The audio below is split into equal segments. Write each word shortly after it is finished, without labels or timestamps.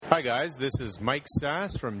Hi guys, this is Mike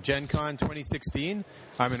Sass from Gen Con 2016.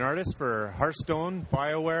 I'm an artist for Hearthstone,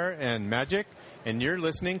 BioWare, and Magic, and you're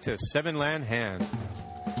listening to Seven Land Hand.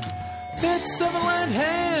 That's Seven Land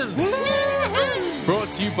Hand!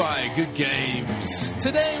 Brought to you by Good Games.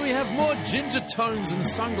 Today we have more ginger tones and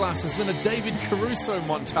sunglasses than a David Caruso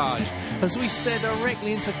montage as we stare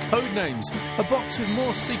directly into Codenames, a box with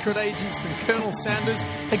more secret agents than Colonel Sanders,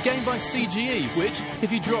 a game by CGE, which,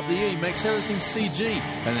 if you drop the E, makes everything CG,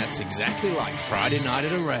 and that's exactly like Friday Night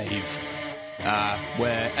at a Rave,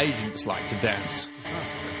 where agents like to dance.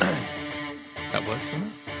 That works, doesn't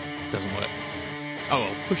it? Doesn't work. Oh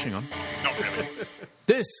well, pushing on. Not really.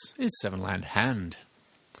 This is Seven Land Hand.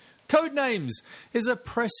 Codenames is a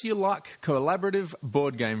press-your-luck collaborative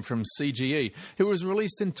board game from CGE. It was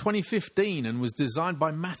released in 2015 and was designed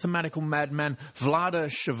by mathematical madman Vlada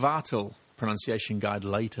Chvátil. Pronunciation guide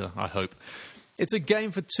later, I hope. It's a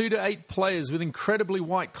game for 2 to 8 players with incredibly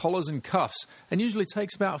white collars and cuffs, and usually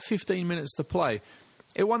takes about 15 minutes to play.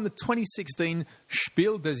 It won the 2016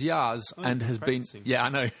 Spiel des Jahres and has been... Yeah, I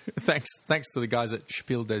know. Thanks to the guys at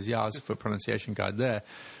Spiel des Jahres for pronunciation guide there.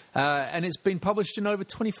 And it's been published in over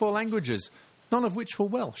 24 languages, none of which were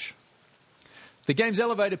Welsh. The game's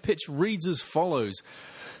elevator pitch reads as follows.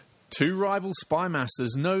 2 rival spy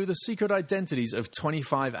masters know the secret identities of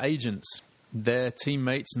 25 agents. Their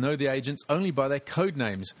teammates know the agents only by their code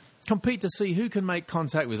names. Compete to see who can make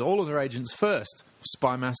contact with all of their agents first.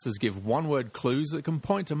 Spy masters give one-word clues that can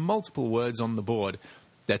point to multiple words on the board.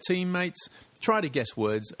 Their teammates try to guess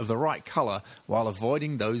words of the right colour while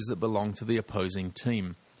avoiding those that belong to the opposing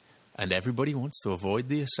team. And everybody wants to avoid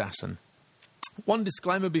the assassin. One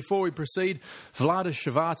disclaimer before we proceed, Vlada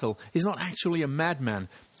Chvátil is not actually a madman.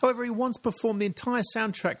 However, he once performed the entire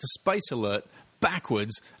soundtrack to Space Alert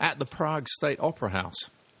backwards at the Prague State Opera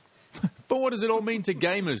House. But what does it all mean to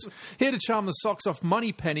gamers? Here to charm the socks off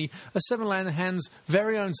Moneypenny are Seven Land Hand's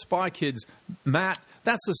very own Spy Kids. Matt,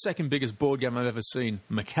 that's the second biggest board game I've ever seen.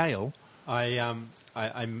 Mikhail.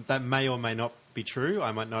 That may or may not be true.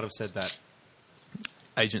 I might not have said that.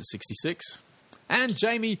 Agent 66. And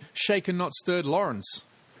Jamie Shaken Not Stirred Lawrence.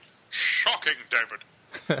 Shocking, David.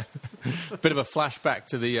 Bit of a flashback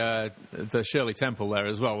to the Shirley Temple there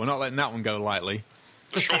as well. We're not letting that one go lightly.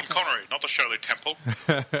 The Sean Connery, not the Shirley Temple.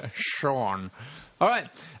 Sean. All right,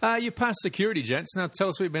 you passed security, gents. Now tell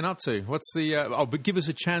us what you've been up to. What's the... but give us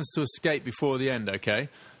a chance to escape before the end, okay?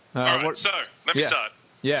 All right, so let me start.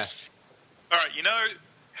 Yeah. All right, you know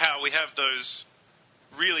how we have those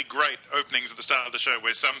really great openings at the start of the show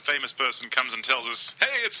where some famous person comes and tells us,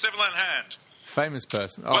 hey, it's Seven Land Hand. Famous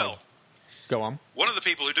person? Oh, well, go on. One of the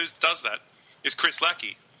people who does that is Chris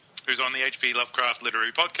Lackey, who's on the H.P. Lovecraft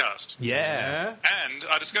Literary Podcast. Yeah. And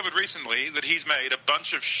I discovered recently that he's made a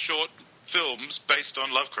bunch of short films based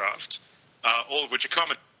on Lovecraft, all of which are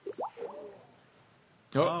comedy.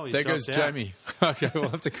 Oh, there goes Jamie. Okay, we'll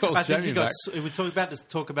have to call Jamie back. We're about to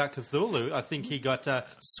talk about Cthulhu. I think he got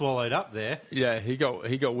swallowed up there. Yeah, he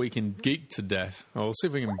got weak and geeked to death. Well, we'll see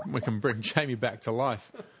if we can bring Jamie back to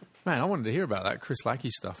life. Man, I wanted to hear about that Chris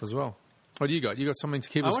Lackey stuff as well. What do you got? You got something to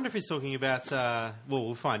keep us... I wonder if he's talking about... well,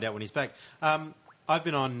 we'll find out when he's back. I've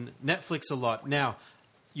been on Netflix a lot. Now,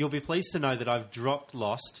 you'll be pleased to know that I've dropped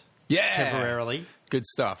Lost temporarily. Good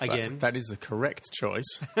stuff. Again. That is the correct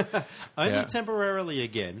choice. Only temporarily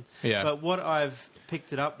again. Yeah. But what I've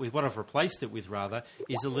picked it up with, what I've replaced it with, rather,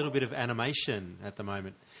 is a little bit of animation at the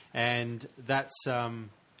moment. And that's... Sword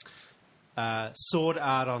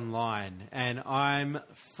Art Online, and I'm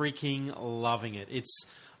freaking loving it.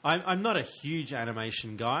 I'm not a huge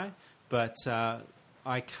animation guy, but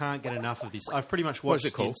I can't get enough of this. I've pretty much watched... What is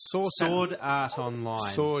it called? Sword Art Online.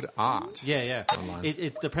 Sword Art? Yeah. Online.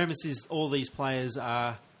 The premise is all these people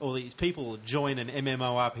join an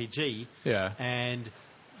MMORPG, and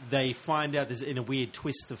they find out there's in a weird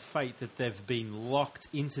twist of fate that they've been locked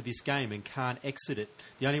into this game and can't exit it.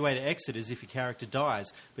 The only way to exit is if your character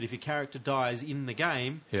dies. But if your character dies in the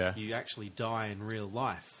game, you actually die in real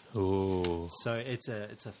life. Ooh. So it's a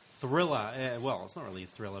thriller. Well, it's not really a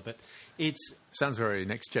thriller, but it's... Sounds very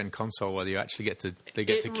next-gen console where you actually get to kill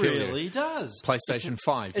you. It really does. PlayStation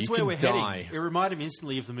 5, it's you where can we're die. Heading. It reminded me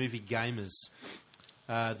instantly of the movie Gamers.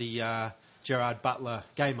 The Gerard Butler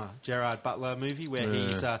movie where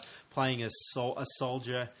he's playing a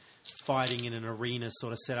soldier fighting in an arena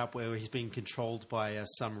sort of setup where he's being controlled by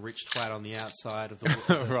some rich twat on the outside of the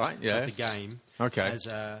of the game as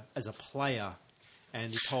a player,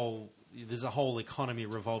 and there's a whole economy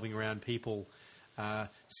revolving around people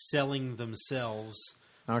selling themselves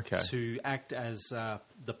to act as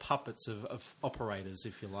the puppets of operators,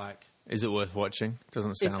 if you like. Is it worth watching?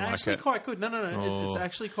 Doesn't sound It's like actually it. quite good. No. It's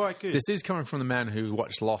actually quite good. This is coming from the man who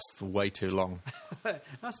watched Lost for way too long.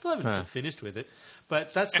 I still haven't finished with it,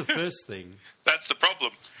 but that's the first thing. That's the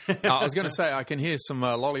problem. I was going to say, I can hear some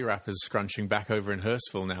lolly wrappers scrunching back over in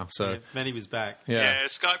Hurstville now. So, Yeah, Manny was back. Yeah,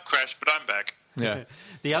 Skype crashed, but I'm back. yeah.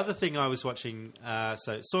 The other thing I was watching,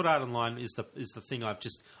 so Sword Art Online is the thing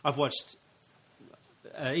I've watched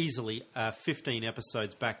easily 15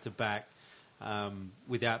 episodes back to back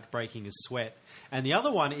without breaking a sweat. And the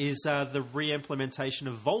other one is the re-implementation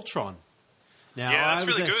of Voltron. Now, Yeah, that's I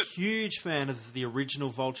was really a good. huge fan of the original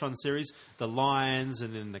Voltron series, the Lions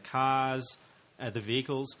and then the cars, the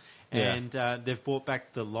vehicles. Yeah. And they've brought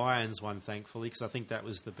back the Lions one, thankfully, because I think that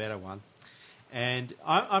was the better one. And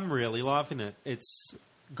I'm really loving it. It's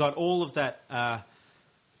got all of that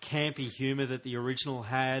campy humour that the original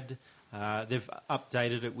had. They've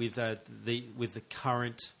updated it with the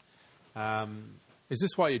current. Is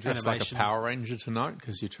this why you're dressed Animation. like a Power Ranger tonight?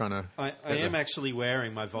 Because you're trying to... I am actually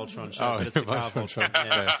wearing my Voltron shirt, Oh, but it's a car Voltron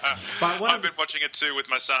Voltron. shirt. Yeah. But I've been watching it too with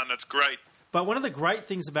my son. It's great. But one of the great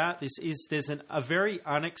things about this is there's a very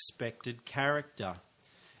unexpected character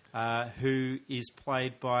who is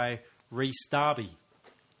played by Rhys Darby,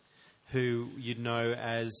 who you'd know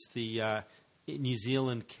as the New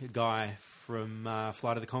Zealand guy from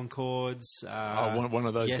Flight of the Conchords. one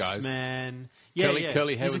of those Yes guys. Man. Curly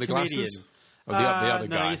hair He's with a the glasses? comedian. Or the other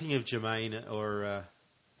no, guy? you're thinking of Jermaine or...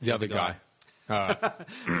 The other guy.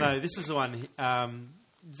 No, this is the one.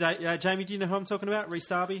 Jamie, do you know who I'm talking about? Rhys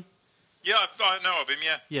Darby? Yeah, I know of him,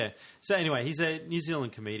 yeah. Yeah. So anyway, he's a New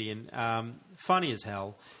Zealand comedian, funny as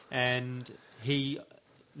hell, and he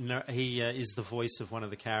is the voice of one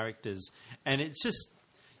of the characters, and it's just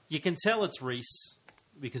you can tell it's Rhys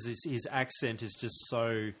because his accent is just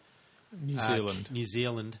so New Zealand. New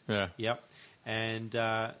Zealand. Yeah. Yep. And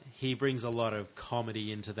he brings a lot of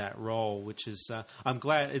comedy into that role, which is I'm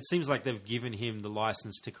glad. It seems like they've given him the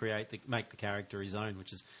license to make the character his own,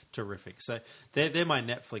 which is terrific. So they're my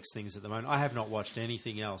Netflix things at the moment. I have not watched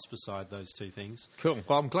anything else beside those two things. Cool.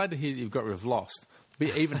 Well, I'm glad to hear that you've got rid of Lost.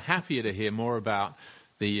 Be even happier to hear more about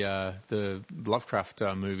the Lovecraft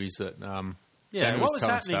movies that Yeah, Jamie what was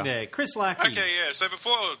telling us happening about. there? Chris Lackey. Okay, yeah. So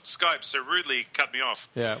before Skype so rudely cut me off.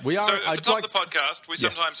 Yeah, we are. So at the I'd top like of the podcast, we Yeah.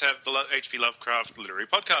 sometimes have the H.P. Lovecraft literary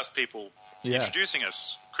podcast people Yeah. introducing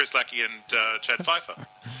us, Chris Lackey and Chad Pfeiffer.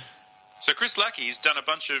 So Chris Lackey's done a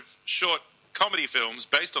bunch of short comedy films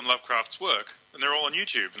based on Lovecraft's work, and they're all on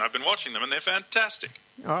YouTube, and I've been watching them, and they're fantastic.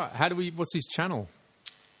 All right, what's his channel?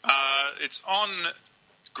 It's on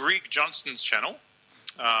Greg Johnston's channel,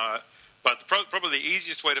 but probably the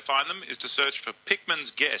easiest way to find them is to search for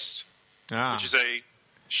Pickman's Guest, which is a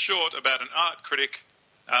short about an art critic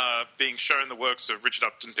being shown the works of Richard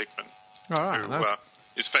Upton Pickman, All right, who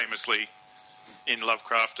is famously in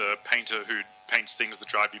Lovecraft a painter who paints things that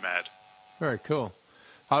drive you mad. very cool.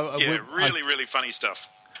 Really funny stuff.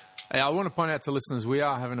 I want to point out to listeners, we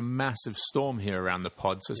are having a massive storm here around the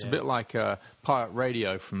pod, so it's a bit like pirate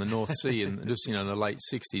radio from the North Sea in just in the late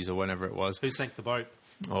 60s or whenever it was. Who sank the boat?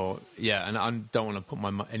 Or and I don't want to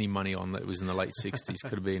put any money on that it was in the late 60s.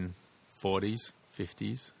 Could have been 40s,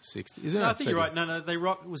 50s, 60s. Isn't it? No, I think you're right. No, they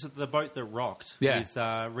rocked. Was it the boat that rocked? Yeah.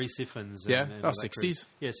 With Rhys Ifans. Yeah? And Oh, all that 60s? group.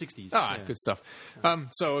 Yeah, 60s. All right, yeah. good stuff.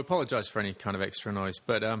 So I apologise for any kind of extra noise,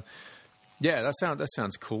 but yeah, that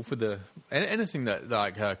sounds cool. For anything that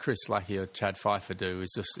like Chris Lackey or Chad Pfeiffer do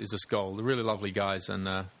is just gold. They're really lovely guys and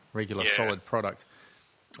regular solid product.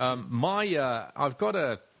 I've got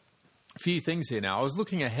a few things here now. I was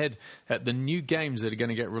looking ahead at the new games that are going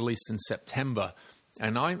to get released in September,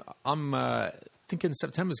 and I'm thinking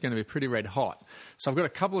September's going to be pretty red hot. So I've got a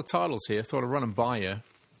couple of titles here. Thought I'd run them by you,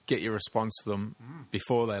 get your response to them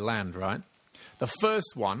before they land. Right. The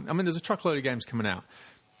first one. I mean, there's a truckload of games coming out.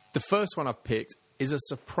 The first one I've picked is a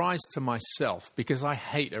surprise to myself because I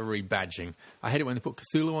hate a rebadging. I hate it when they put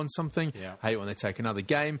Cthulhu on something. Yeah. I hate it when they take another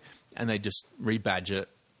game and they just rebadge it,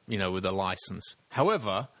 with a license.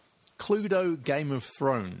 However, Cluedo Game of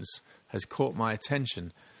Thrones has caught my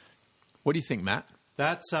attention. What do you think, Matt?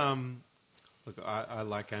 That's look, I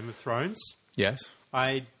like Game of Thrones. Yes.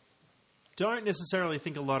 I don't necessarily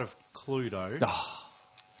think a lot of Cluedo.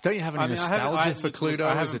 Don't you have any nostalgia for Cluedo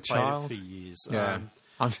I as a haven't played child? it for years. Yeah.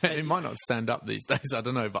 It might not stand up these days, I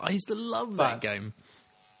don't know, but I used to love that game.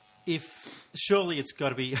 Surely it's got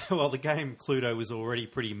to be... Well, the game Cluedo was already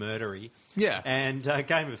pretty murdery. Yeah. And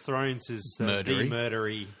Game of Thrones is the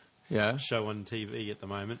murdery Yeah. show on TV at the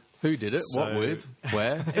moment. Who did it? What with?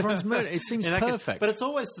 Where? Everyone's murder. It seems perfect. But it's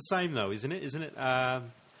always the same, though, isn't it? Isn't it? A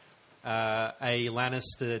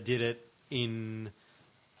Lannister did it in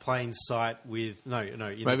plain sight with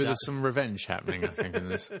Maybe there's some revenge happening, I think, in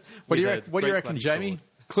this. What do you reckon, Jamie?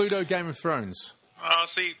 Cluedo, Game of Thrones.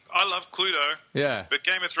 See, I love Cluedo. Yeah. But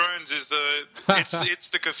Game of Thrones is it's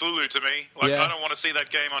the Cthulhu to me. I don't want to see that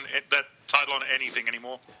game on that title on anything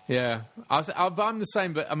anymore. Yeah, I'm the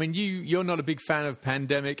same. But I mean, you're not a big fan of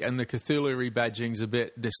Pandemic, and the Cthulhu rebadging's a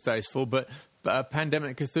bit distasteful. But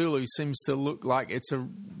Pandemic Cthulhu seems to look like it's a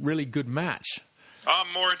really good match.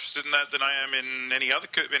 I'm more interested in that than I am in any other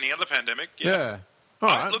Pandemic. Yeah. All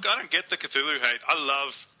right. Look, I don't get the Cthulhu hate. I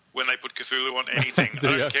love when they put Cthulhu on anything. I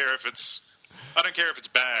don't care if it's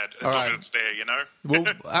bad, as long as it's there, Well,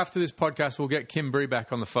 after this podcast, we'll get Kim Bree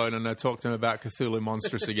back on the phone and talk to him about Cthulhu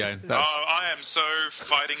Monstrous again. I am so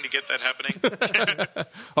fighting to get that happening.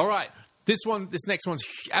 All right. This next one's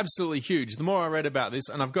absolutely huge. The more I read about this,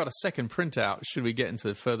 and I've got a second printout, should we get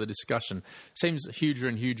into further discussion. Seems huger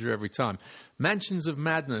and huger every time. Mansions of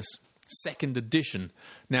Madness, 2nd edition.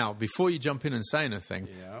 Now, before you jump in and say anything,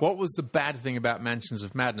 what was the bad thing about Mansions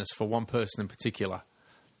of Madness for one person in particular?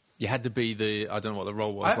 You had to be I don't know what the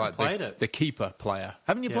role was, the keeper player.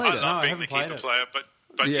 Haven't you played it? I love being the keeper player,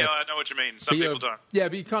 but yeah, I know what you mean. Some people don't. Yeah,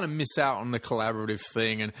 but you kind of miss out on the collaborative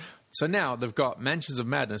thing. And so now they've got Mansions of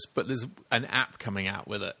Madness, but there's an app coming out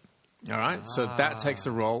with it. All right? So that takes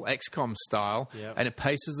the role, XCOM style, and it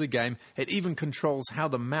paces the game. It even controls how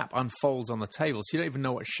the map unfolds on the table. So you don't even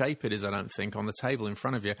know what shape it is, I don't think, on the table in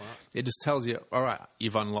front of you. Wow. It just tells you, all right,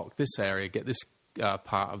 you've unlocked this area, get this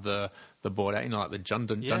part of the board out, like the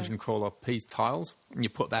dungeon crawler piece tiles, and you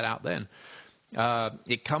put that out then.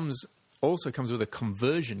 It also comes with a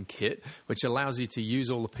conversion kit, which allows you to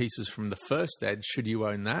use all the pieces from the first Ed, should you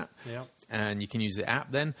own that. Yeah. And you can use the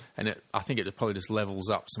app then, and I think it probably just levels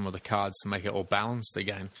up some of the cards to make it all balanced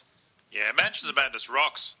again. Yeah, Mansions of Madness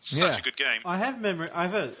rocks. Such a good game. I have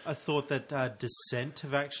a thought that Descent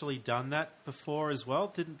have actually done that before as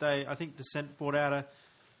well, didn't they? I think Descent brought out a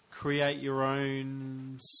create your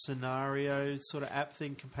own scenario sort of app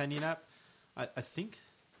thing, companion app, I think.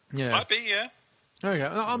 Yeah. Might be, yeah. Okay,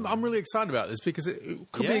 I'm really excited about this because it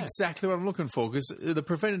could be exactly what I'm looking for. Because the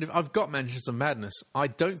preventative, I've got Mansions of Madness. I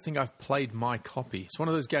don't think I've played my copy. It's one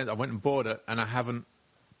of those games I went and bought it and I haven't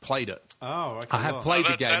played it. Oh, okay. I have played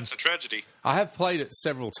the game. That's a tragedy. I have played it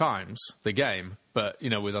several times, the game, but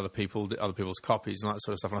with other people's copies and that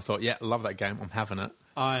sort of stuff. And I thought, yeah, love that game. I'm having it.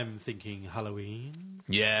 I'm thinking Halloween.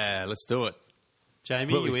 Yeah, let's do it.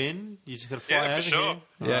 Jamie, you in? You just got to fly over sure.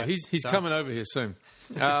 here. Yeah, right. He's coming over here soon.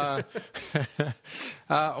 What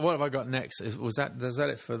have I got next? Was that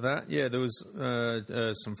it for that? Yeah, there was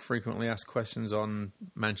some frequently asked questions on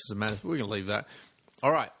Mansions of Madness. We're going to leave that.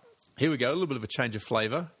 All right, here we go. A little bit of a change of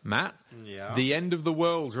flavour. Matt, The End of the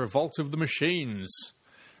World, Revolt of the Machines.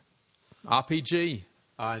 RPG.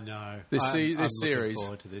 I know. This series. Looking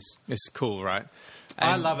forward to this. It's cool, right?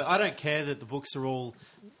 I love it. I don't care that the books are all,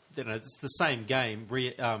 it's the same game,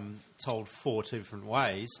 told 4 different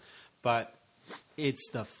ways, but it's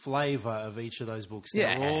the flavour of each of those books.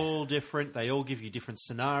 They're all different. They all give you different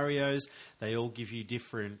scenarios. They all give you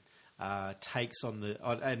different takes on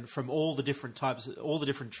and from all the different types, all the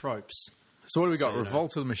different tropes. So what do we got?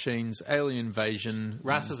 Revolt of the Machines, Alien Invasion,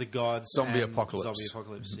 Wrath of the Gods, Zombie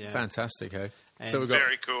Apocalypse. Yeah. Fantastic, hey? So we've got,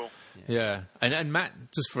 very cool. Yeah. And Matt,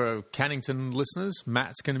 just for Cannington listeners,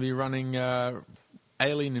 Matt's going to be running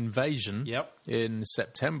Alien Invasion in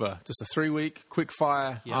September. Just a 3-week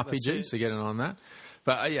quick-fire RPG, so get in on that.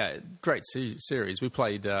 But great series. We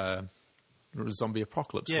played Zombie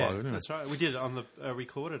Apocalypse. Yeah, that's right. We did it on the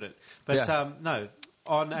recorded it. But no,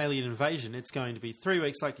 on Alien Invasion, it's going to be 3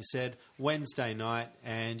 weeks, like you said, Wednesday night,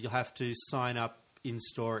 and you'll have to sign up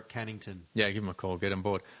in-store at Cannington. Yeah, give them a call. Get on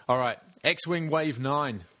board. All right, X-Wing Wave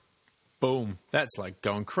 9. Boom. That's like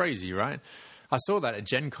going crazy, right? I saw that at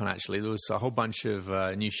Gen Con, actually. There was a whole bunch of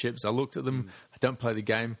new ships. I looked at them. I don't play the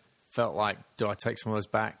game. Felt like, do I take some of those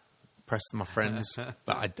back? Press to my friends.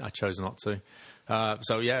 But I chose not to.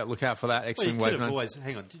 Look out for that. X-Wing Wave 9.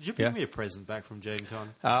 Hang on. Did you bring me a present back from Gen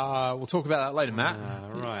Con? We'll talk about that later, Matt.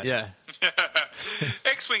 Right. Yeah.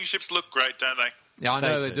 X-Wing ships look great, don't they? Yeah, I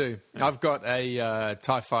know they do. Yeah. I've got a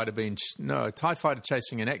TIE Fighter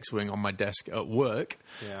chasing an X-Wing on my desk at work.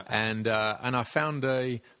 Yeah. And I found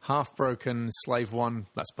a half-broken Slave One,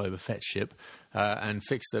 that's Boba Fett's ship, and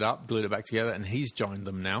fixed it up, glued it back together, and he's joined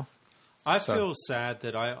them now. I feel sad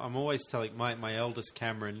that I'm always telling my eldest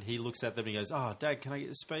Cameron, he looks at them and he goes, "Oh, Dad, can I get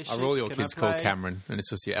the spaceship? Are all your kids called Cameron? And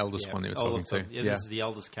it's just the eldest one that you're talking to. Yeah, this is the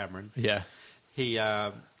eldest Cameron. Yeah. He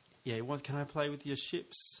wants, can I play with your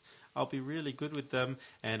ships? I'll be really good with them.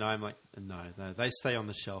 And I'm like, no, they stay on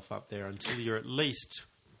the shelf up there until you're at least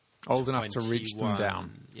old enough to reach them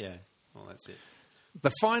down. Yeah, well, that's it.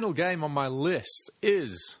 the final game on my list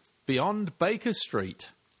is Beyond Baker Street.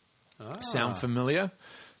 Sound familiar?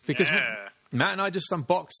 Because Matt and I just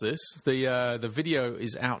unboxed this. The video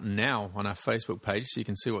is out now on our Facebook page, so you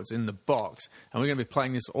can see what's in the box. And we're going to be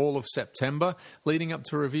playing this all of September, leading up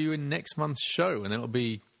to a review in next month's show, and it'll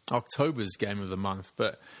be October's game of the month.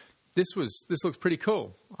 But this looks pretty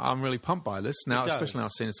cool. I'm really pumped by this now, especially now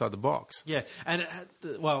I've seen inside the box. Yeah, and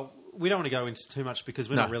well, we don't want to go into too much because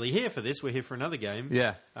we're not really here for this. We're here for another game.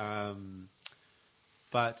 Yeah.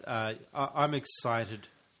 But I'm excited.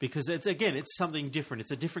 Because it's something different. It's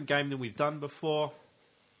a different game than we've done before,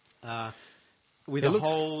 with a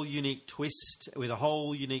whole unique twist, with a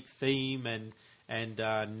whole unique theme and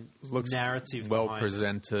narrative. Well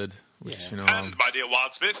presented, which and my dear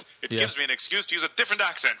Wildsmith, it gives me an excuse to use a different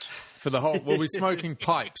accent for the whole. We'll be smoking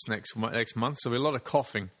pipes next month, so there'll be a lot of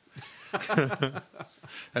coughing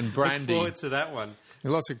and brandy. Look forward to that one.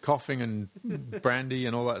 Lots of coughing and brandy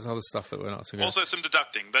and all that other stuff that we're not so good. Also some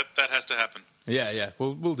deducting. That has to happen. Yeah.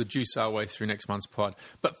 We'll deduce our way through next month's pod.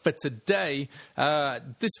 But for today,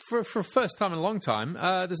 this for first time in a long time,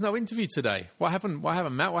 there's no interview today. What happened,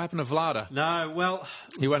 Matt? What happened to Vlada? No, well...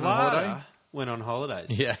 He went on holiday? Went on holidays.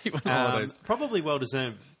 Yeah, he went on holidays. Probably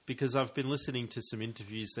well-deserved, because I've been listening to some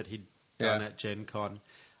interviews that he'd done at Gen Con,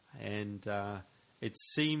 and it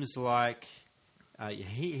seems like...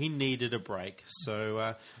 he needed a break,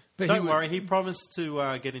 so don't worry. He promised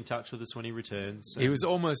to get in touch with us when he returns. He was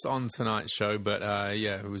almost on tonight's show, but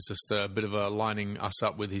it was just a bit of a lining us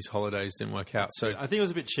up with his holidays. Didn't work out. So I think it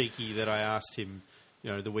was a bit cheeky that I asked him,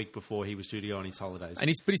 the week before he was due to go on his holidays, but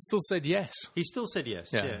he still said yes. He still said yes.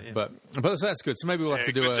 Yeah. But that's good. So maybe we'll have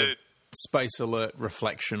to do a Space Alert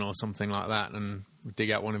reflection or something like that, and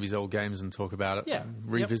dig out one of his old games and talk about it. Yeah,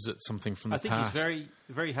 revisit something from the past. I think he's very,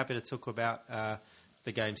 very happy to talk about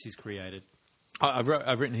the games he's created. I've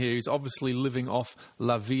written here, he's obviously living off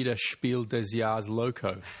La Vida Spiel des Jahres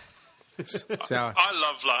Loco. I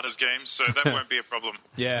love Vlada's games, so that won't be a problem.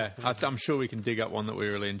 Yeah, I'm sure we can dig up one that we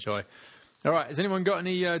really enjoy. All right, has anyone got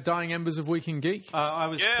any dying embers of Week in Geek? I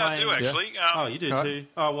was playing... I do, actually. Yeah. You do too.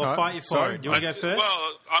 Oh, well, fight you for it. Do you want to go first?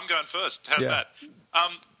 Well, I'm going first. How's that?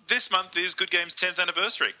 This month is Good Game's 10th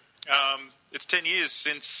anniversary. It's 10 years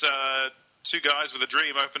since... two guys with a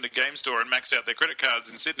dream opened a game store and maxed out their credit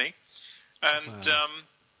cards in Sydney. And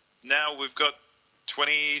now we've got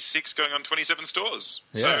 26 going on 27 stores.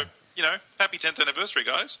 Yeah. So, happy 10th anniversary,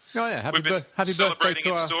 guys. Oh, yeah. Happy birthday to our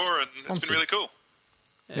celebrating in store, and it's been really cool.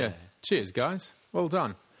 Yeah. Cheers, guys. Well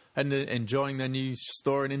done. And enjoying their new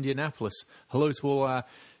store in Indianapolis. Hello to all our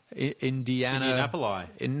Indiana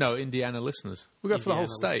listeners. We'll go for the whole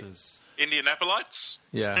state. Indianapolites?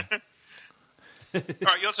 Yeah. All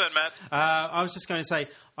right, your turn, Matt. I was just going to say,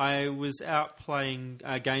 I was out playing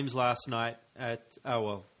games last night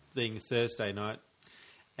being Thursday night,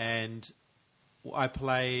 and I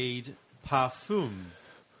played Parfum.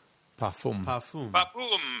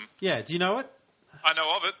 Yeah, do you know it? I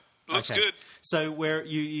know of it. Looks good. So where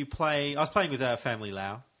you play... I was playing with Family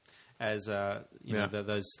Lao as,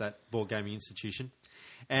 that board gaming institution,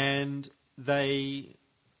 and they...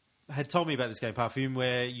 had told me about this game, Parfum,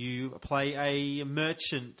 where you play a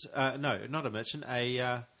merchant... no, not a merchant.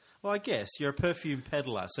 I guess you're a perfume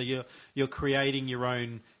peddler. So you're creating your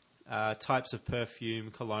own types of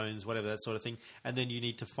perfume, colognes, whatever, that sort of thing. And then you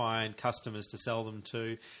need to find customers to sell them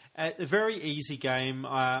to. A very easy game.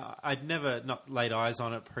 I'd never not laid eyes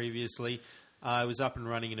on it previously. I was up and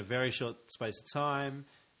running in a very short space of time,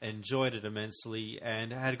 enjoyed it immensely,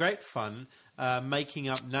 and had great fun making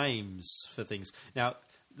up names for things. Now...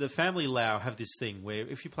 the Family Lao have this thing where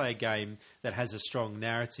if you play a game that has a strong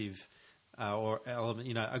narrative or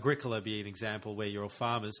element, Agricola be an example where you're all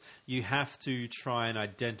farmers, you have to try and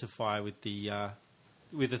identify with the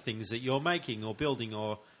things that you're making or building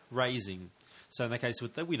or raising. So in that case,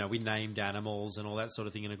 we named animals and all that sort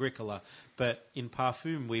of thing in Agricola, but in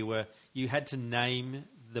Parfum you had to name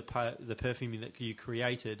the perfume that you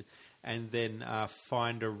created and then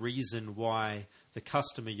find a reason why the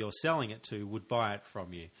customer you're selling it to would buy it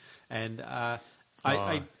from you. And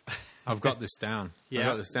I've got this down. Yeah. I've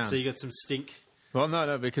got this down. So you got some stink. Well,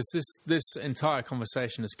 no, because this entire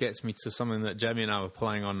conversation just gets me to something that Jamie and I were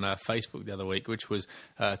playing on Facebook the other week, which was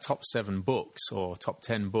top 7 books or top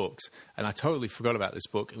 10 books. And I totally forgot about this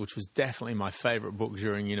book, which was definitely my favourite book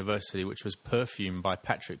during university, which was Perfume by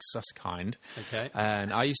Patrick Susskind. Okay.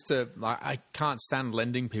 And I can't stand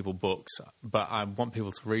lending people books, but I want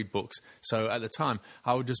people to read books. So at the time,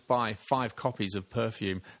 I would just buy 5 copies of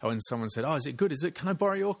Perfume. And when someone said, "Oh, is it good? Can I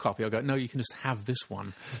borrow your copy?" I'll go, "No, you can just have this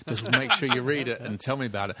one. Just make sure you read it." it and tell me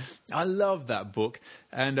about it. I love that book,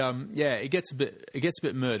 and it gets a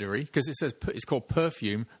bit murdery because it says it's called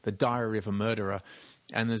Perfume: The Diary of a Murderer.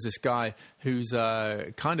 And there's this guy who's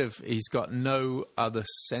he's got no other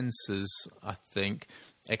senses, I think,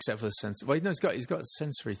 except for the sense. Well, he's got a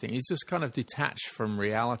sensory thing. He's just kind of detached from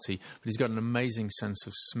reality, but he's got an amazing sense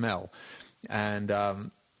of smell, and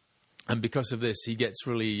because of this, he gets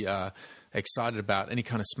really excited about any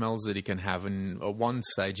kind of smells that he can have. And at one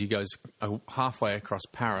stage, he goes halfway across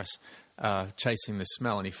Paris, chasing the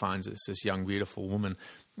smell, and he finds it's this young, beautiful woman,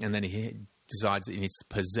 and then he decides that he needs to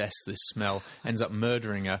possess this smell, ends up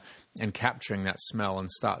murdering her and capturing that smell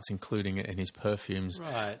and starts including it in his perfumes.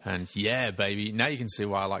 Right. And yeah, baby, now you can see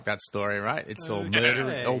why I like that story, right? It's all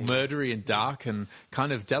murdery and dark and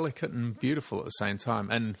kind of delicate and beautiful at the same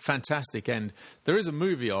time. And fantastic end. There is a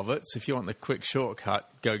movie of it, so if you want the quick shortcut,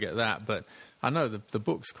 go get that. But I know the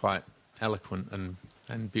book's quite eloquent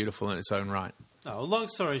and beautiful in its own right. Oh, long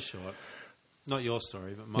story short, not your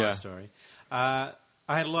story, but my story.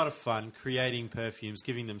 I had a lot of fun creating perfumes,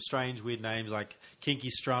 giving them strange, weird names like Kinky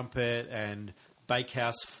Strumpet and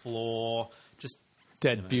Bakehouse Floor, just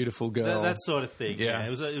Dead Beautiful Girl, that sort of thing. Yeah. It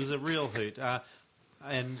was a real hoot,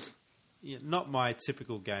 and not my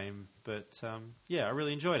typical game, but I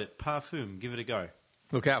really enjoyed it. Parfum, give it a go.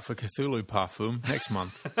 Look out for Cthulhu Parfum next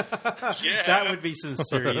month. Yeah. That would be some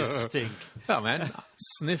serious stink. Oh, man.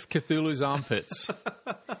 Sniff Cthulhu's armpits.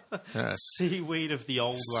 Seaweed of the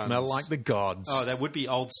old ones. Smell like the gods. Oh, that would be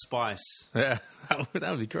Old Spice. Yeah,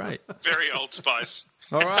 that would be great. Very Old Spice.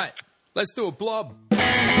 All right, let's do a blob.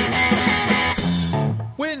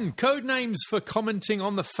 Win code names for commenting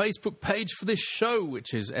on the Facebook page for this show,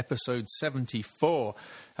 which is episode 74.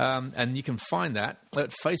 And you can find that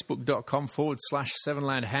at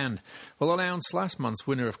facebook.com/7landhand. We'll announce last month's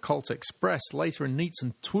winner of Colt Express later in Neats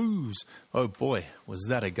and Twoos. Oh boy, was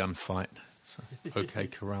that a gunfight. OK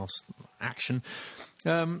Corral action.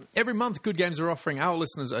 Every month, Good Games are offering our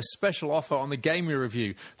listeners a special offer on the game we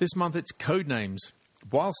review. This month, it's Codenames.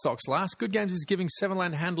 While stocks last, Good Games is giving Seven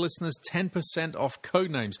Land Hand listeners 10% off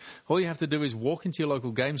Codenames. All you have to do is walk into your local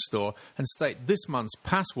game store and state this month's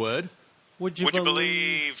password. Would you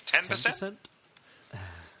believe 10%?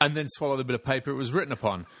 And then swallow the bit of paper it was written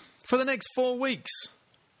upon. For the next 4 weeks.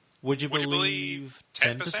 Would you believe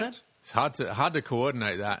 10%? It's hard to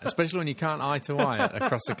coordinate that, especially when you can't eye to eye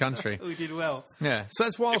across the country. We did well. Yeah, so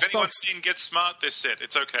that's Wild If anyone's Stocks. seen Get Smart this set,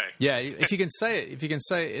 it's okay. Yeah, if you can say it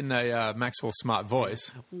in a Maxwell Smart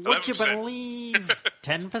voice. Would you 11%. believe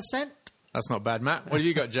 10%? That's not bad, Matt. What have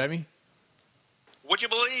you got, Jamie? Would you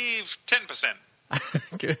believe 10%?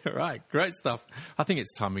 Good, right, great stuff. I think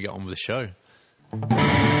it's time we get on with the show.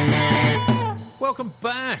 Welcome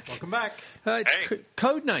back. Welcome back. It's Hey.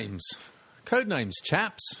 Codenames. Codenames,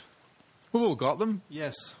 chaps. We've all got them.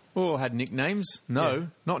 Yes. We've all had nicknames. No, Yeah.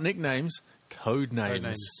 not nicknames. Codenames.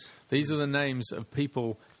 Codenames. These are the names of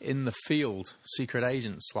people in the field, secret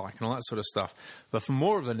agents like, and all that sort of stuff. But for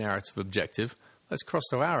more of a narrative objective, let's cross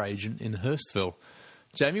to our agent in Hurstville.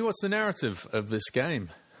 Jamie, what's the narrative of this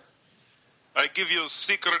game? I give you a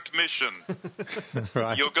secret mission.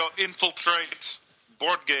 Right. You go infiltrate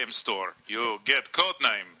board game store. You get code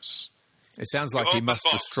names. It sounds like he open must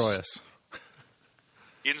box. destroy us.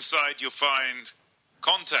 Inside you find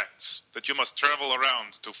contacts that you must travel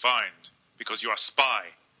around to find because you are a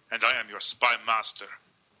spy, and I am your spy master.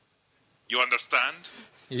 You understand?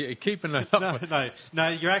 You're keeping it up. No,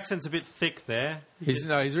 your accent's a bit thick there. He's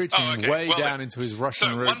reaching Oh, okay. way Well, down into his Russian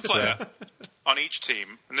So roots one player there. on each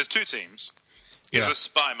team, and there's 2 teams, is Yeah. a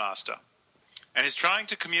spy master, and is trying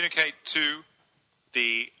to communicate to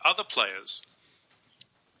the other players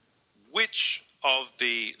which of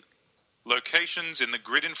the locations in the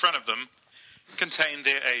grid in front of them contain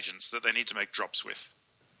their agents that they need to make drops with.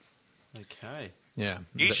 Okay. Yeah.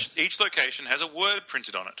 Each location has a word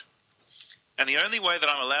printed on it. And the only way that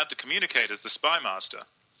I'm allowed to communicate as the spy master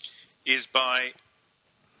is by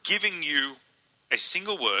giving you a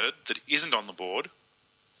single word that isn't on the board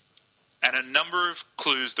and a number of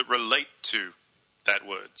clues that relate to that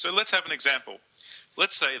word. So let's have an example.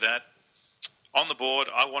 Let's say that on the board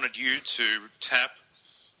I wanted you to tap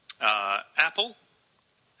apple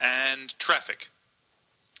and traffic.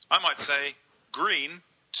 I might say green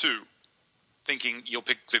 2, thinking you'll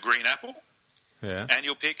pick the green apple Yeah. and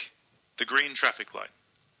you'll pick the green traffic light.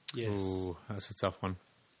 Yes. Ooh, that's a tough one.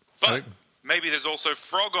 But maybe there's also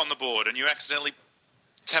frog on the board and you accidentally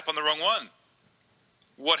tap on the wrong one.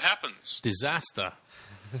 What happens? Disaster.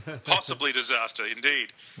 Possibly disaster,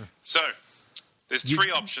 indeed. So, there's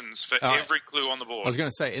 3 options for every clue on the board. I was going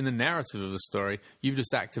to say, in the narrative of the story, you've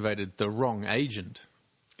just activated the wrong agent.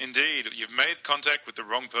 Indeed, you've made contact with the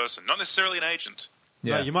wrong person. Not necessarily an agent.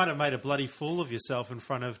 Yeah. No, you might have made a bloody fool of yourself in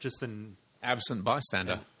front of just an absent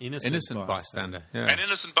bystander. Innocent bystander. Yeah. An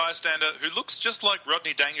innocent bystander who looks just like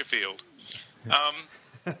Rodney Dangerfield.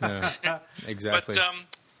 Exactly. But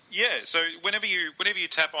so whenever you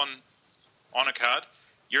tap on a card,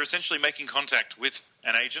 you're essentially making contact with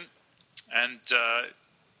an agent, and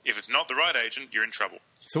if it's not the right agent, you're in trouble.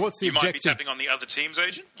 So what's the objective? You might be tapping on the other team's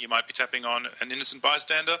agent, you might be tapping on an innocent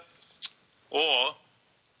bystander, or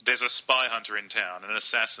there's a spy hunter in town, an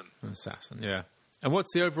assassin. An assassin, yeah. And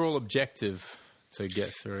what's the overall objective to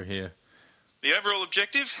get through here? The overall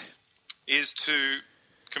objective is to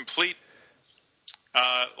complete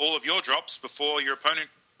all of your drops before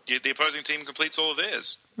the opposing team completes all of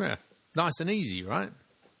theirs. Yeah, nice and easy, right?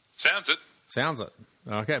 Sounds it.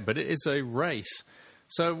 Okay, but it is a race.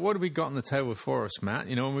 So what have we got on the table for us, Matt?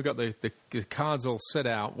 You know, when we've got the cards all set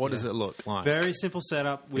out, what does it look like? Very simple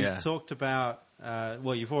setup. We've talked about,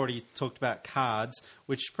 you've already talked about cards,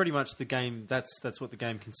 which pretty much the game, that's what the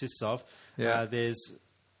game consists of. Yeah. There's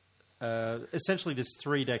essentially there's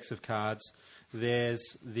 3 decks of cards.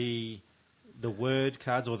 There's the word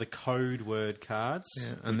cards or the code word cards.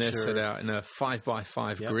 Yeah, and they're set out in a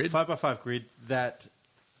 5x5 grid. 5x5 grid that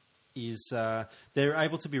is, they're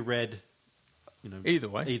able to be read either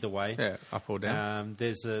way. Yeah, up or down.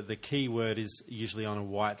 There's the keyword is usually on a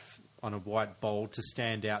white bold to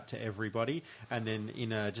stand out to everybody, and then in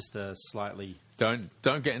just a slightly don't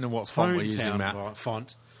get into what font we're using, Matt.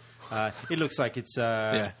 Font. It looks like it's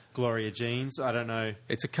Gloria Jeans. I don't know.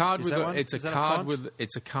 It's a card with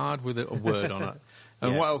a card with a word on it.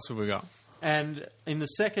 And what else have we got? And in the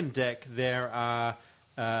second deck there are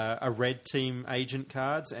a red team agent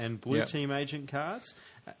cards and blue team agent cards.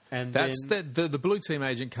 And that's the blue team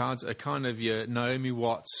agent cards are kind of your Naomi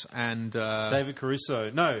Watts and David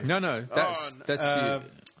Caruso. No. That's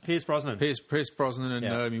Pierce Brosnan. Pierce Brosnan and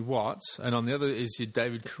Naomi Watts, and on the other is your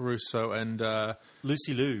David Caruso and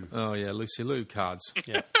Lucy Liu. Oh yeah, Lucy Liu cards.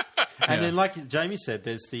 Yeah. And then, like Jamie said,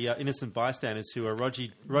 there's the innocent bystanders who are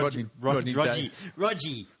Rodney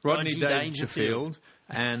Dangerfield.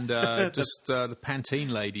 And just the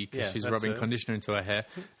Pantene lady, because she's rubbing conditioner into her hair,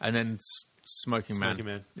 and then Smoking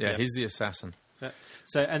Man. Yeah, he's the assassin.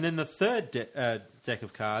 So, and then the third deck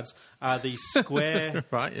of cards are the square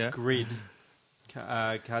grid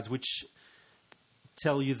cards, which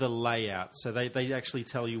tell you the layout. So they actually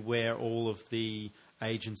tell you where all of the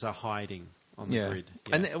agents are hiding on the grid.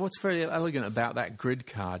 Yeah. And what's very elegant about that grid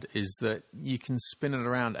card is that you can spin it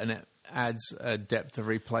around and it adds a depth of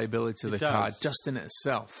replayability to the card just in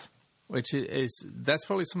itself, which that's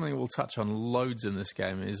probably something we'll touch on loads in this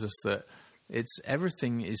game, is just that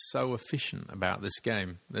everything is so efficient about this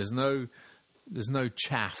game. There's no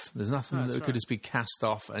chaff. There's nothing that could just be cast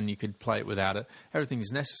off and you could play it without it. Everything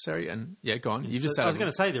is necessary. And go on. I was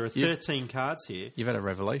going to say there are 13 cards here. You've had a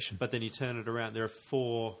revelation. But then you turn it around. There are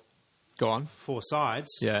 4. Go on. 4 sides.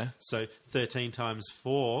 Yeah. So 13 times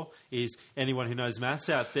 4 is, anyone who knows maths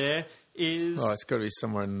out there is... Oh, it's got to be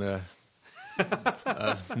somewhere in the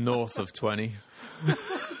north of 20.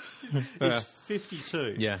 It's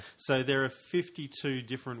 52. Yeah. So there are 52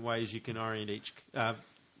 different ways you can orient each,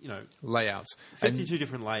 layouts. 52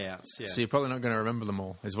 different layouts, yeah. So you're probably not going to remember them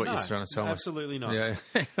all, is what you're trying to tell us. Absolutely not. Yeah.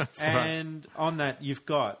 And on that, you've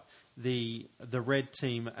got the red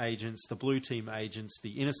team agents, the blue team agents,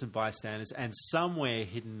 the innocent bystanders, and somewhere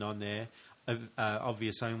hidden on there,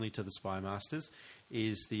 obvious only to the spy masters,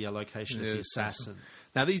 is the location of the assassin.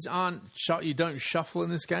 Now, these aren't... You don't shuffle in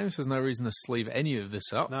this game, so there's no reason to sleeve any of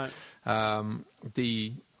this up. No.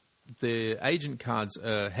 The agent cards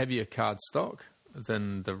are heavier card stock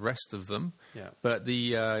than the rest of them. Yeah. But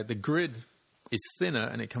the grid is thinner,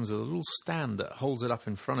 and it comes with a little stand that holds it up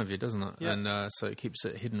in front of you, doesn't it? Yeah. And so it keeps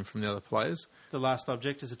it hidden from the other players. The last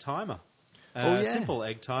object is a timer. Simple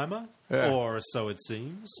egg timer, or so it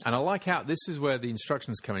seems. And I like how this is where the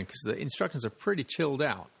instructions come in, because the instructions are pretty chilled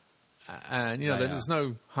out. And, there's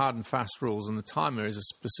no hard and fast rules, and the timer is a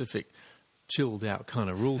specific chilled out kind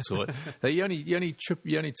of rule to it. That you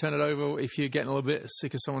only turn it over if you're getting a little bit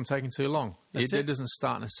sick of someone taking too long. It doesn't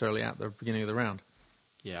start necessarily at the beginning of the round.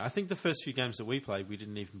 Yeah, I think the first few games that we played, we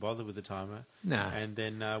didn't even bother with the timer. No. And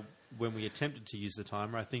then when we attempted to use the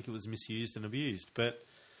timer, I think it was misused and abused. But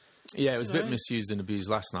yeah, it was a bit misused and abused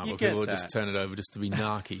last night, where people would just turn it over just to be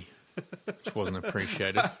narky, which wasn't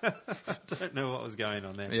appreciated. Don't know what was going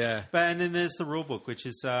on there. Yeah. And then there's the rule book, which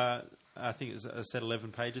is, I think it was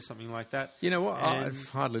 11 pages, something like that. You know what? I've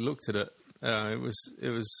hardly looked at it. It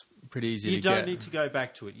was pretty easy to get. You don't need to go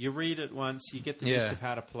back to it. You read it once, you get the gist of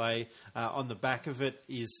how to play. On the back of it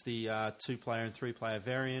is the 2-player and 3-player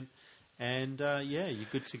variant. and you're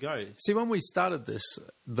good to go. See, when we started this,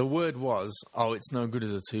 the word was, it's no good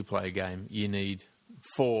as a two-player game. You need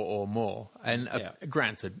 4 or more. And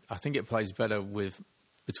granted, I think it plays better with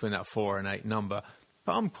between that 4 and 8 number.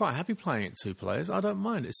 But I'm quite happy playing it 2 players. I don't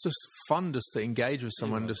mind. It's just fun just to engage with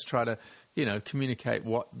someone, just try to, communicate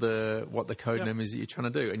what the code name is that you're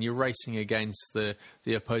trying to do. And you're racing against the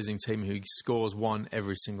opposing team who scores 1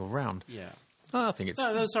 every single round. Yeah. I think it's...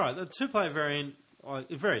 No, that's all right. The 2-player variant,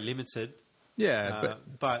 very limited. Yeah,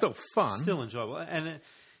 but still fun. Still enjoyable. And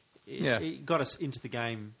it got us into the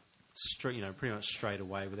game pretty much straight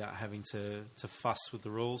away without having to fuss with the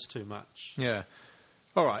rules too much. Yeah.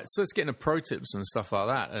 All right, so let's get into pro tips and stuff like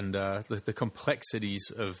that and the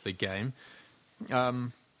complexities of the game.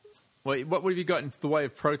 What have you got in the way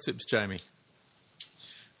of pro tips, Jamie?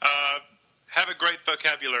 Have a great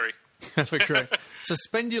vocabulary. So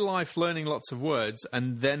spend your life learning lots of words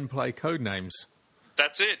and then play code names.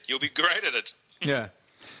 That's it. You'll be great at it. Yeah.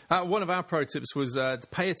 One of our pro tips was to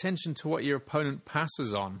pay attention to what your opponent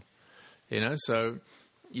passes on. So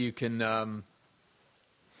you can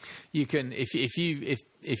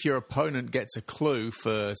if your opponent gets a clue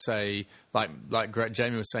for, say, like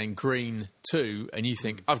Jamie was saying, green 2, and you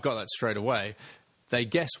think I've got that straight away, they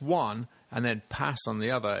guess 1 and then pass on the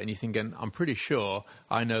other, and you're thinking I'm pretty sure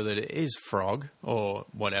I know that it is frog or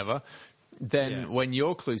whatever. Then when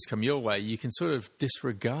your clues come your way, you can sort of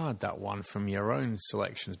disregard that one from your own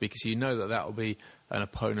selections because you know that will be an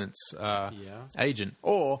opponent's agent.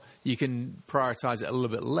 Or you can prioritise it a little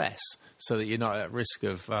bit less so that you're not at risk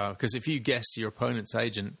of... Because if you guess your opponent's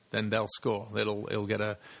agent, then they'll score. It'll get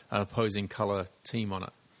an opposing colour team on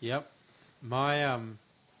it. Yep. My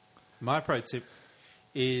pro tip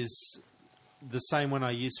is the same one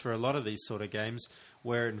I use for a lot of these sort of games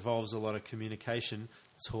where it involves a lot of communication.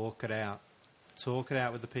 Talk it out. Talk it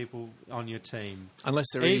out with the people on your team. Unless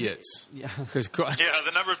they're idiots. Yeah.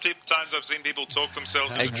 The number of times I've seen people talk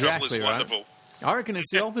themselves into trouble is wonderful. Right? I reckon it's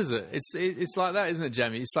the opposite. It's like that, isn't it,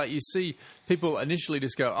 Jamie? It's like you see people initially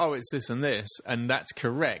just go, it's this and this, and that's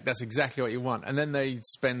correct. That's exactly what you want. And then they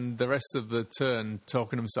spend the rest of the turn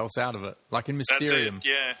talking themselves out of it, like in Mysterium. That's it,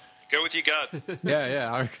 yeah. Go with your gut.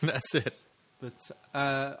 Yeah, I reckon that's it. But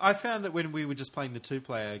I found that when we were just playing the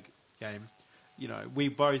 2-player game, we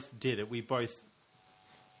both did it. We both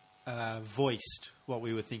voiced what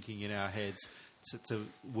we were thinking in our heads to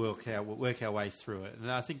work our way through it.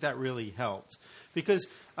 And I think that really helped because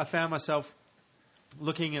I found myself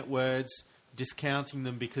looking at words, discounting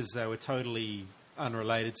them because they were totally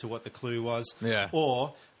unrelated to what the clue was,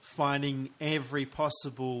 or finding every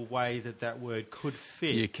possible way that word could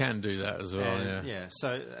fit. You can do that as well,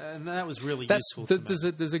 So, and that was really useful to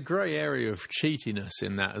me. There's a grey area of cheatiness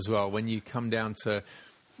in that as well when you come down to...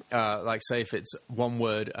 say if it's 1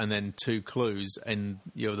 word and then 2 clues and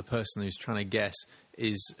the person who's trying to guess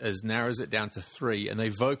narrows it down to 3 and they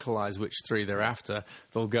vocalise which 3 they're after,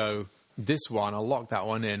 they'll go, this one, I'll lock that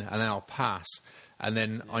one in and then I'll pass. And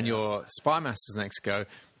then on your Spy Master's next go,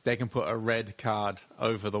 they can put a red card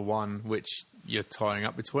over the one which you're tying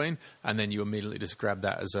up between and then you immediately just grab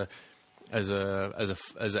that as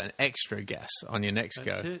an extra guess on your next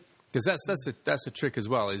go. Because that's the trick as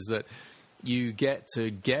well, is that you get to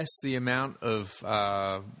guess the amount of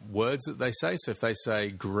words that they say. So if they say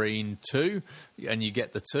green 2 and you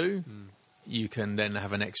get the 2, you can then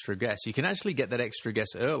have an extra guess. You can actually get that extra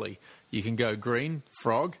guess early. You can go green,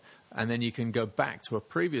 frog, and then you can go back to a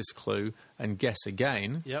previous clue and guess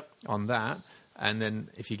again on that. And then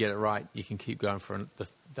if you get it right, you can keep going for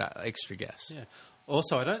that extra guess. Yeah.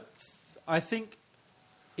 Also, I think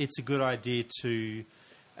it's a good idea to,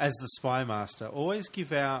 as the Spy Master, always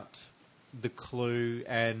give out the clue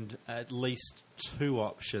and at least 2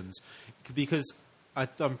 options, because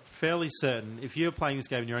I'm fairly certain if you're playing this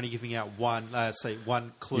game and you're only giving out one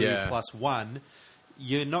clue plus 1,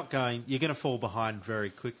 you're going to fall behind very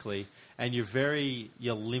quickly, and you're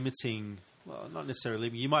limiting. Well, not necessarily.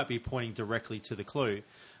 You might be pointing directly to the clue,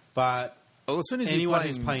 but as soon as anyone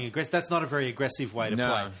who's playing aggressive, that's not a very aggressive way to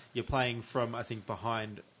play. You're playing from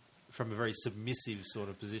behind, from a very submissive sort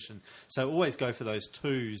of position. So always go for those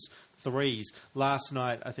 2s. 3s. Last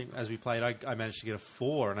night, I think, as we played, I managed to get a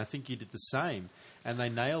 4, and I think you did the same, and they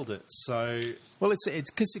nailed it. So, well, it's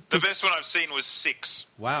because the best one I've seen was 6.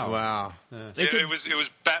 Wow! It was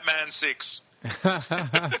Batman 6.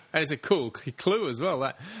 And it's a cool clue as well.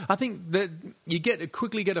 I think that you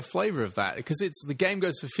quickly get a flavour of that because the game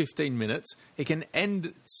goes for 15 minutes. It can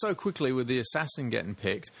end so quickly with the assassin getting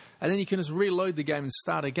picked, and then you can just reload the game and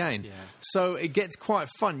start again. Yeah. So it gets quite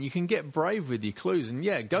fun. You can get brave with your clues,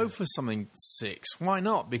 and go for something 6. Why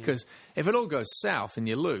not? Because if it all goes south and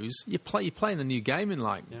you lose, you're playing the new game in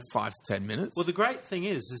 5 to 10 minutes. Well, the great thing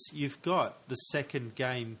is you've got the second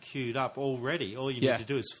game queued up already. All you need to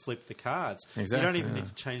do is flip the cards. Exactly, you don't even need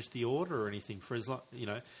to change the order or anything for as long,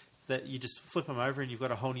 that you just flip them over and you've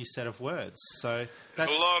got a whole new set of words. So there's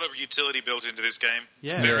a lot of utility built into this game.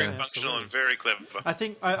 Yeah, it's very functional and very clever. I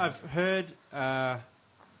think I've heard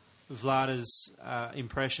Vlada's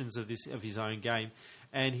impressions of his own game,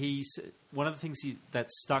 and one of the things that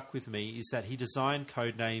stuck with me is that he designed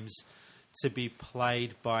Codenames to be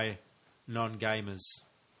played by non-gamers.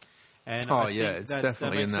 And it's definitely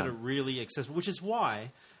that makes in that. it really accessible, which is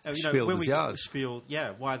why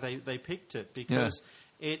why they picked it, because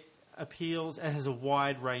it appeals. It has a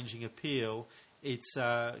wide-ranging appeal. It's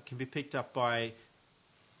can be picked up by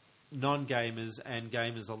non-gamers and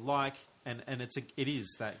gamers alike, and it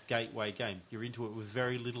is that gateway game. You're into it with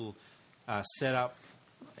very little setup.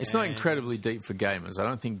 It's not incredibly deep for gamers. I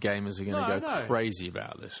don't think gamers are going to go crazy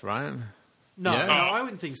about this, right? No, I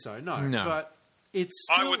wouldn't think so. No, but it's.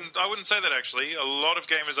 Still... I wouldn't say that actually. A lot of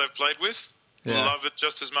gamers I've played with love it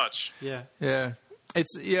just as much. Yeah.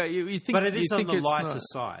 It's you think, but it is you think on the it's lighter not,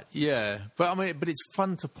 side. Yeah, but it's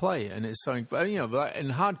fun to play, and it's something. But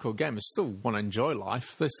and hardcore gamers still want to enjoy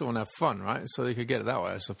life. They still want to have fun, right? So they could get it that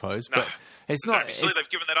way, I suppose. No, but it's not. Obviously, they've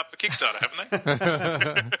given that up for Kickstarter,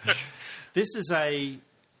 haven't they? This is a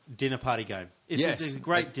dinner party game. It's a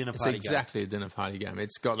great dinner party game. It's exactly a dinner party game.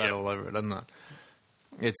 It's got that all over it, doesn't it?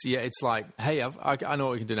 It's like, hey, I know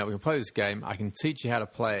what we can do now. We can play this game. I can teach you how to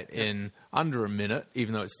play it in under a minute,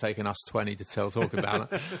 even though it's taken us 20 to talk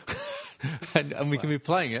about it. and we can be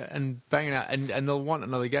playing it and banging out, and they'll want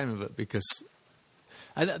another game of it because...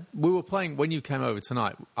 And we were playing, when you came over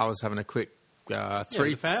tonight, I was having a quick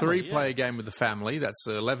three-player game with the family. That's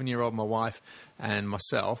an 11-year-old, my wife, and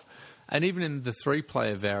myself. And even in the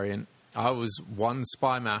 3-player variant, I was one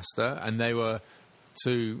spy master, and they were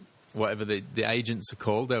two... whatever the agents are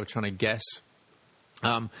called, they were trying to guess.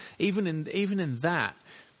 Even in that,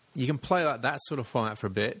 you can play like that sort of format for a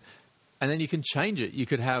bit, and then you can change it. You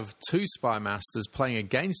could have 2 spy masters playing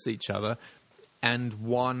against each other, and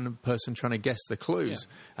one person trying to guess the clues.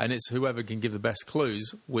 And it's whoever can give the best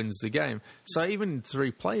clues wins the game. So even in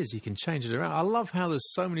 3 players, you can change it around. I love how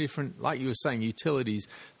there's so many different, like you were saying, utilities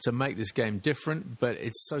to make this game different, but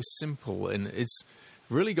it's so simple, and it's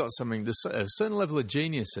really got something, there's a certain level of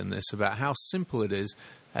genius in this about how simple it is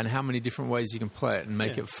and how many different ways you can play it and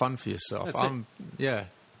make it fun for yourself. Jamie?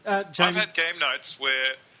 I've had game nights where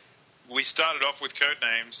we started off with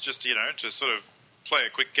Codenames just, to sort of play a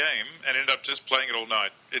quick game and ended up just playing it all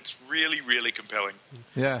night. It's really, really compelling.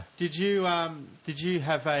 Yeah. Did you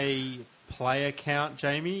have a player count,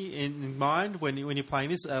 Jamie, in mind when you're playing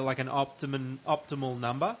this, like an optimal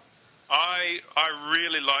number? I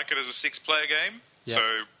really like it as a 6-player game. Yep. So,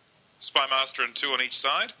 Spy Master and 2 on each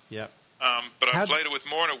side. Yeah. But I've played it with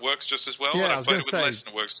more and it works just as well. Yeah, and I've played it with less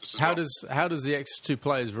and it works just as well. How does the extra 2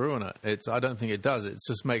 players ruin it? I don't think it does. It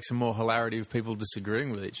just makes a more hilarity of people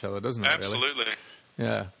disagreeing with each other, doesn't it? Absolutely. Really?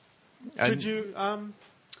 Yeah. Could you?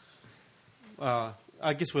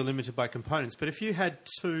 I guess we're limited by components, but if you had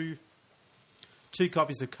two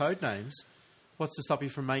copies of Codenames, what's to stop you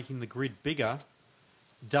from making the grid bigger,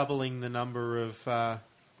 doubling the number of?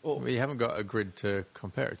 We haven't got a grid to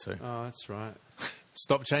compare it to. Oh, that's right.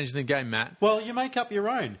 Stop changing the game, Matt. Well, you make up your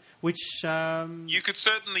own, which... You could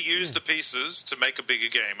certainly use the pieces to make a bigger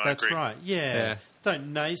game, I agree. That's right, yeah.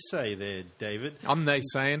 Don't naysay there, David. I'm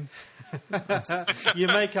naysaying. You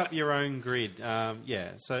make up your own grid,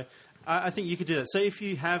 So I think you could do that. So if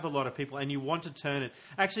you have a lot of people and you want to turn it...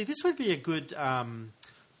 Actually, this would be a good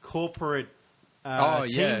corporate...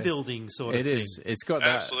 team building sort of thing. It is. It's got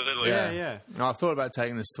that. Absolutely. Yeah. I've thought about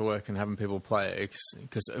taking this to work and having people play it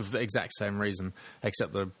because of the exact same reason,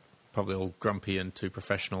 except they're probably all grumpy and too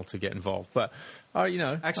professional to get involved. But,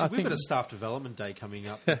 Actually, we've got a staff development day coming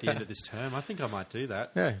up at the end of this term. I think I might do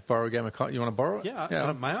that. Yeah, borrow a game of... You want to borrow it?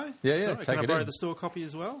 Yeah. May I? Yeah, Sorry, can I borrow the store copy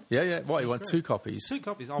as well? Yeah. What, you want 2 copies? 2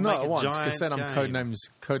 copies. Not at once, because then I'm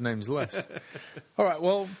Codenames less. All right,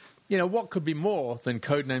 well... what could be more than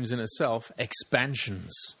Codenames in itself?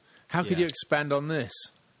 Expansions. How could you expand on this?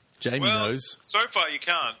 Jamie knows. So far you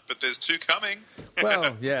can't, but there's 2 coming.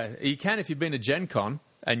 Well, yeah, you can if you've been to Gen Con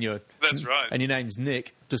and That's right. And your name's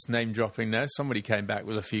Nick, just name dropping there. Somebody came back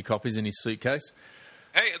with a few copies in his suitcase.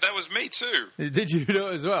 Hey, that was me too. Did you do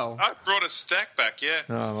it as well? I brought a stack back, yeah.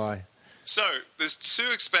 Oh, my. So, there's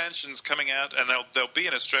 2 expansions coming out, and they'll be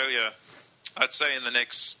in Australia, I'd say, in the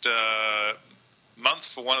next... month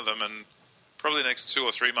for one of them, and probably the next 2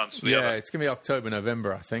 or 3 months for the Yeah, other. it's going to be October,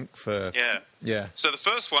 November, I think. Yeah. So the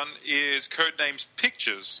first one is Codenames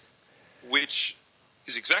Pictures, which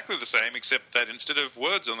is exactly the same, except that instead of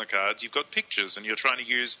words on the cards, you've got pictures, and you're trying to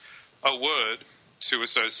use a word to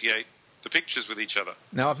associate the pictures with each other.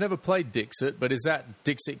 Now, I've never played Dixit, but is that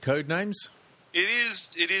Dixit Codenames? It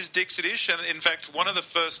is Dixit-ish, and in fact, one of the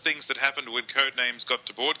first things that happened when Codenames got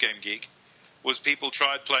to Board Game Geek was people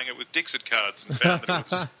tried playing it with Dixit cards and found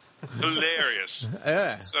that it was hilarious.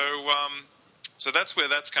 Yeah. So that's where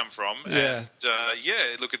that's come from. Yeah.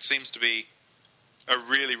 And, look, it seems to be a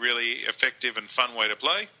really, really effective and fun way to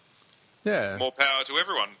play. Yeah. More power to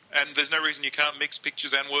everyone. And there's no reason you can't mix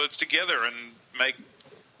pictures and words together and make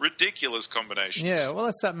ridiculous combinations. Yeah, well,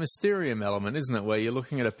 that's that Mysterium element, isn't it? Where you're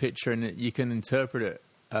looking at a picture and you can interpret it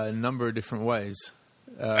a number of different ways.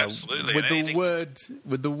 Absolutely.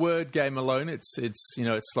 With the word game alone, it's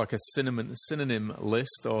like a synonym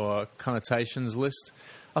list or connotations list.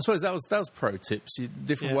 I suppose that was pro tips.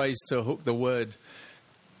 Different ways to hook the word.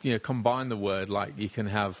 Combine the word. Like you can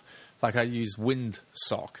have, like I used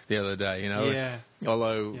windsock the other day. Yeah.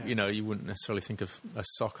 Although you wouldn't necessarily think of a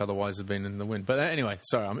sock otherwise of being in the wind. But anyway,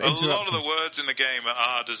 sorry, I'm interrupting. A lot of the words in the game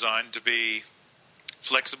are designed to be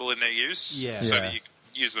flexible in their use. So that you can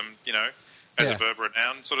use them, as a verb or a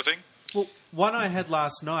noun sort of thing. Well, one I had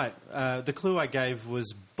last night, the clue I gave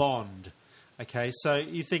was bond. Okay, so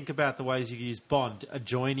you think about the ways you use bond,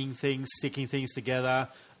 joining things, sticking things together,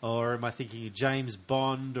 or am I thinking of James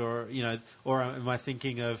Bond, or am I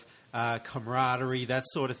thinking of camaraderie, that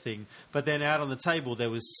sort of thing. But then out on the table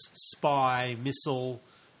there was spy, missile,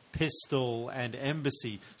 pistol, and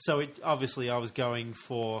embassy. So obviously I was going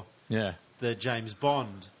for the James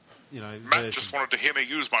Bond. Matt just wanted to hear me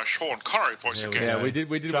use my Sean Connery voice again. Yeah, we did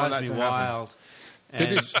Drives want that me to wild.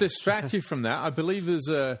 happen. To distract you from that, I believe there's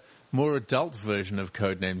a more adult version of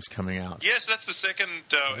Codenames coming out. Yes, that's the second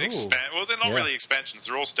well, they're not really expansions.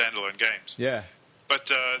 They're all standalone games. Yeah. But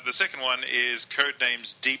the second one is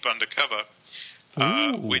Codenames Deep Undercover,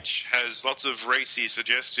 which has lots of racy,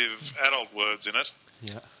 suggestive adult words in it.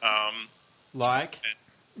 Yeah. Like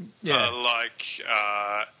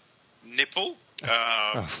nipple.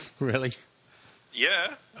 Really?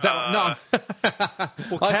 Yeah. No.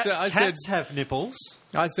 Well, cats have nipples.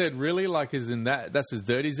 I said, really? Like, as in that? That's as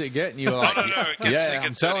dirty as it gets? And you were like, no. It gets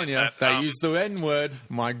I'm telling you, that, they use the N word.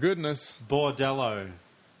 My goodness. Bordello.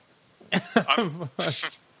 I'm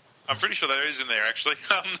pretty sure there is in there, actually.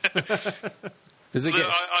 Does it get...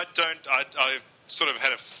 I sort of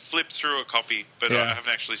had a flip through a copy, but I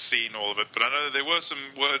haven't actually seen all of it. But I know there were some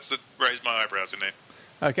words that raised my eyebrows in there.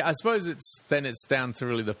 Okay, I suppose it's down to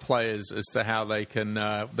really the players as to how they can,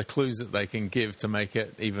 the clues that they can give to make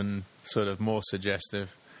it even sort of more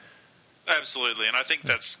suggestive. Absolutely, and I think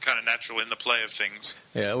that's kind of natural in the play of things.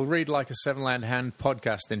 Yeah, it'll read like a Seven Land Hand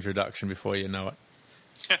podcast introduction before you know it.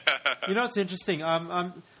 It's interesting.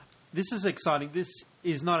 This is exciting. This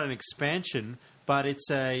is not an expansion, but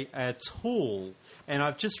it's a tool. And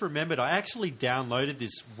I've just remembered, I actually downloaded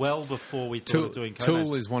this well before we thought of doing Codenames.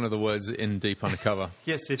 Tool is one of the words in Deep Undercover.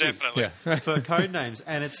 Yes, it Definitely. is. Yeah. For Codenames.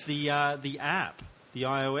 And it's the app, the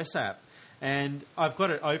iOS app. And I've got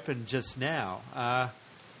it open just now. I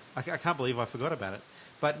can't believe I forgot about it.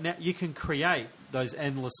 But now you can create those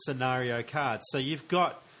endless scenario cards. So you've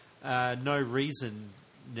got no reason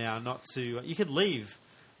now not to... You could leave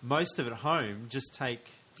most of it home, just take...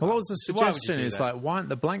 Well, what was the suggestion? Is like, why aren't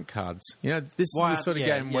the blank cards? This is the sort of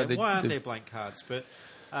game where why aren't there blank cards? But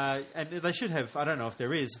and they should have. I don't know if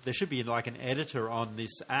there is. There should be like an editor on this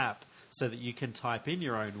app so that you can type in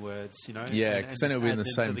your own words. Yeah, because then it would be in the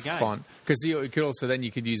same font. Because you could also then you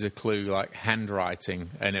could use a clue like handwriting,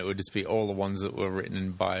 and it would just be all the ones that were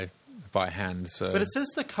written by hand. So, but it says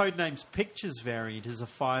the Codenames Pictures variant is a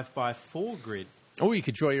 5x4 grid. Oh, you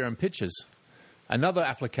could draw your own pictures. Another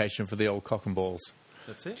application for the old cock and balls.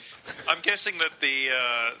 That's it. I'm guessing that the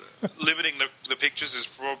limiting the pictures is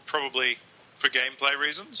probably for gameplay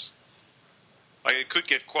reasons. Like it could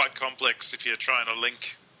get quite complex if you're trying to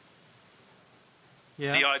link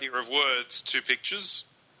the idea of words to pictures.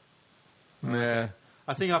 Yeah.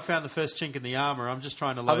 I think I found the first chink in the armour. I'm just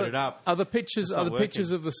trying to load it up. Are the pictures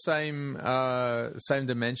of the same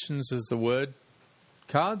dimensions as the word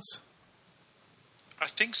cards? I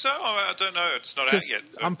think so. I don't know. It's not out yet.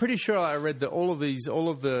 I'm pretty sure I read that all of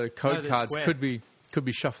the code cards could be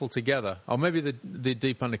shuffled together, or maybe the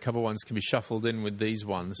Deep Undercover ones can be shuffled in with these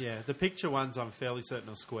ones. Yeah, the picture ones I'm fairly certain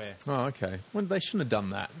are square. Oh, okay. Well, they shouldn't have done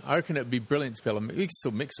that. I reckon it'd be brilliant to be able to. We can still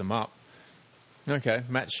mix them up. Okay,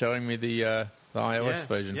 Matt's showing me the iOS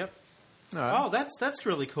version. Yep. Right. Oh, that's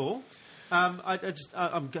really cool. I'm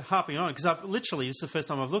harping on because this is the first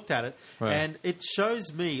time I've looked at it, Right. and it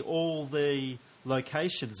shows me all the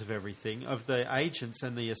locations of everything, of the agents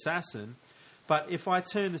and the assassin. But if I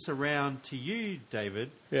turn this around to you,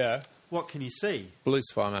 David, Yeah. what can you see? Blue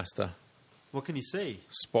Spy Master. What can you see?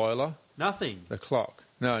 Spoiler. Nothing. The clock.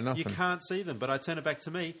 No, nothing. You can't see them, but I turn it back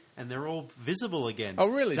to me, and they're all visible again. Oh,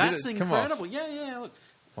 really? Did That's it come off? incredible. Yeah, look.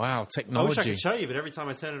 Wow, I wish technology. I could show you, but every time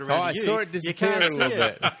I turn it Oh, around I to you, saw it you disappear can't a little see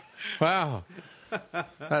it. bit. Wow.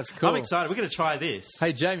 That's cool. I'm excited. We're going to try this.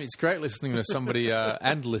 Hey, Jamie, it's great listening to somebody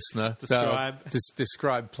and listener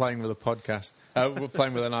describe playing with a podcast.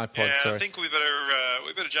 Playing with an iPod, Yeah, sorry. I think we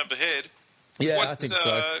better jump ahead. Yeah, What, I think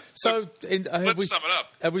so. So, let's sum it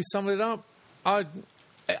up. Have we summed it up?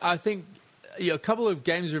 I think a couple of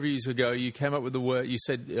games reviews ago, you came up with the word. You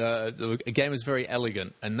said a game is very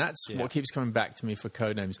elegant, and that's what keeps coming back to me for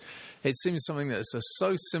Codenames. It seems something that's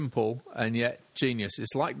so simple and yet genius.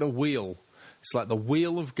 It's like the wheel. It's like the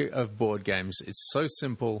wheel of board games. It's so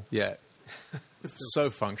simple yet so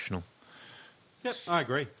functional. Yep, I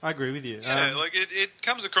agree. I agree with you. Yeah, it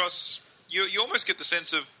comes across. You almost get the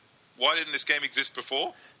sense of why didn't this game exist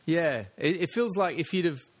before? Yeah, it feels like if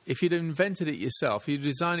you'd invented it yourself, you'd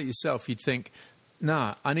designed it yourself, you'd think,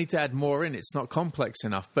 nah, I need to add more in. It's not complex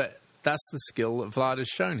enough. But that's the skill that Vlad has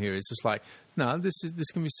shown here. It's just like, no, this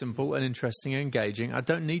can be simple and interesting and engaging. I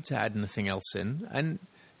don't need to add anything else in, and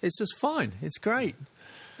it's just fine. It's great.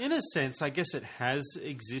 In a sense, I guess it has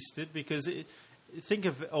existed because think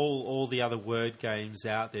of all the other word games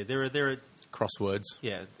out there. There are Crosswords.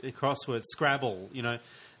 Yeah, crossword, Scrabble.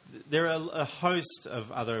 There are a host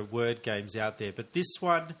of other word games out there, but this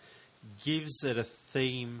one gives it a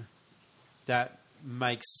theme that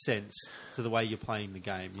makes sense to the way you're playing the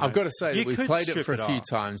game. I've got to say that we played it for a few off.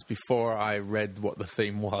 times before I read what the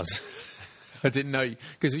theme was. I didn't know,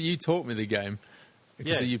 because you taught me the game.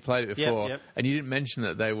 Because you played it before, Yep. and you didn't mention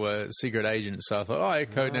that they were secret agents, so I thought,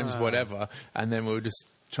 Codenames, whatever, and then we were just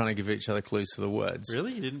trying to give each other clues for the words.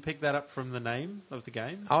 Really? You didn't pick that up from the name of the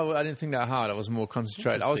game? Oh, I didn't think that hard. I was more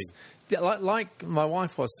concentrated. I was like my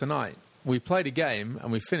wife was tonight. We played a game,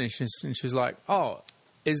 and we finished, and she was like, oh,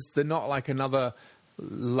 is there not like another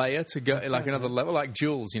layer to go, like another level, like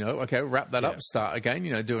Jules, okay, wrap that up, start again,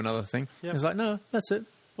 do another thing. Yep. It's like, no, that's it.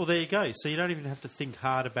 Well, there you go. So you don't even have to think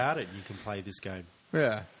hard about it. You can play this game.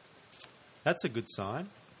 Yeah. That's a good sign.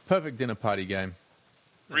 Perfect dinner party game.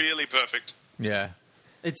 Really perfect. Yeah.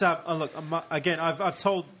 It's look again. I've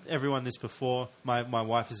told everyone this before. My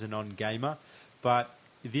wife is a non-gamer, but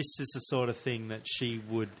this is the sort of thing that she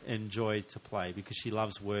would enjoy to play because she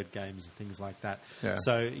loves word games and things like that. Yeah.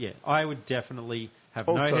 So yeah, I would definitely have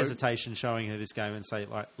no hesitation showing her this game and say,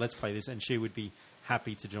 like, let's play this, and she would be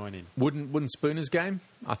happy to join in. Wooden Spooners game.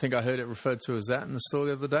 I think I heard it referred to as that in the store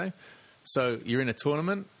the other day. So you're in a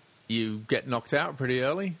tournament, you get knocked out pretty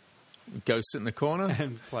early, go sit in the corner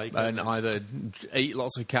And play and Codenames. either eat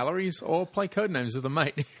lots of calories or play Codenames with a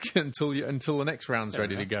mate until the next round's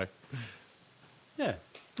ready to go. Yeah.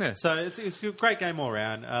 Yeah. So it's a great game all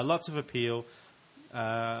around. Lots of appeal.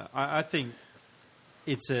 I think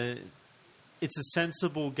it's a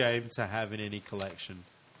sensible game to have in any collection.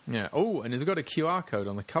 Yeah. Oh, and they've got a QR code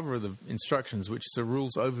on the cover of the instructions, which is a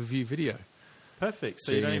rules overview video. Perfect.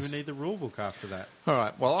 So you don't Genius. even need the rule book after that. All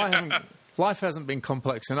right. Well, life hasn't been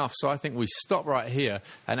complex enough, so I think we stop right here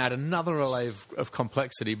and add another array of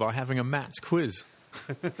complexity by having a Matt's quiz.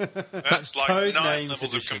 That's like Codenames 9 levels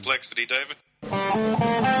of edition. complexity, David.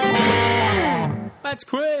 Matt's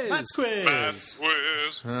quiz. Matt's quiz. Maths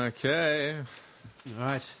quiz. Okay. All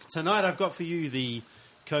right. Tonight I've got for you the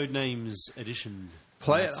Codenames edition.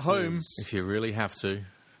 Play Matt's at home quiz. if you really have to.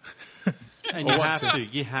 And you have to.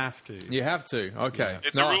 You have to. You have to. Okay.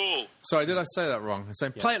 It's a rule. Sorry, did I say that wrong? I'm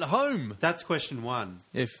saying play at home. That's question one.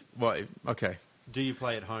 Okay. Do you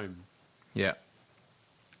play at home? Yeah.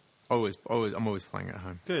 I'm always playing at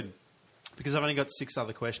home. Good. Because I've only got 6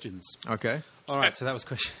 other questions. Okay. All right, so that was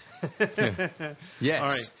question. Yes. All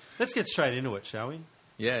right, let's get straight into it, shall we?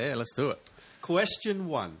 Yeah, let's do it. Question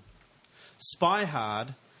 1. Spy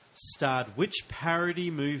Hard starred which parody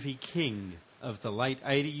movie king of the late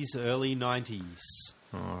 80s, early 90s?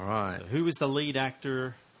 All right. So who was the lead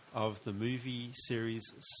actor of the movie series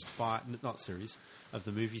of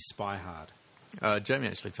the movie Spy Hard? Jamie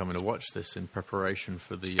actually told me to watch this in preparation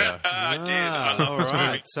for the... I did. I love All this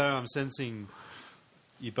right, movie. so I'm sensing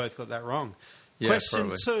you both got that wrong. Yeah,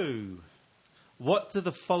 Question probably. 2. What do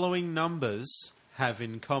the following numbers have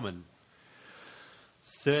in common?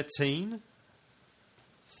 13,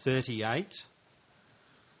 38,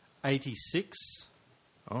 86,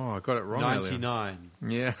 Oh, I got it wrong earlier. 99.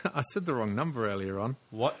 Yeah, I said the wrong number earlier on.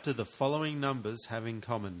 What do the following numbers have in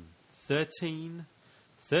common? 13,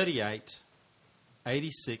 38,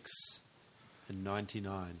 86, and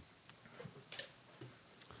 99.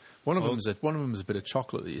 One of them's a bit of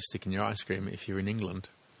chocolate that you stick in your ice cream if you're in England.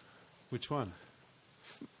 Which one?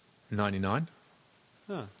 99.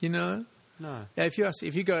 Huh. You know? No. Yeah, if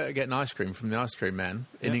you go get an ice cream from the ice cream man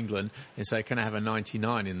in England and say, "Can I have a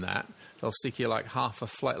 99 in that?" They'll stick you like half a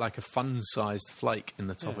flake, like a fun-sized flake, in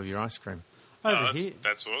the top of your ice cream.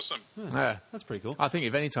 That's awesome. Yeah, that's pretty cool. I think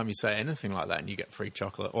if any time you say anything like that and you get free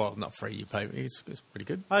chocolate, well, not free, you pay. It's pretty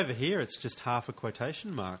good. Over here, it's just half a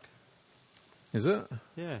quotation mark. Is it?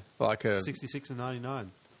 Yeah, like a 66 and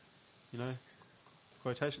 99. You know,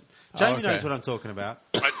 quotation. Jamie knows what I'm talking about.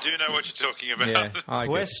 I do know what you're talking about. Yeah,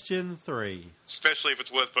 Question 3. Especially if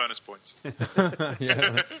it's worth bonus points.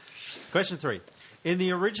 Yeah. Question 3. In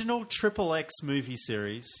the original Triple X movie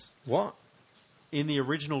series... What? In the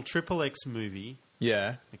original Triple X movie...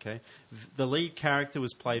 Yeah. Okay. The lead character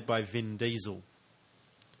was played by Vin Diesel.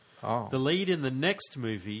 Oh. The lead in the next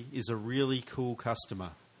movie is a really cool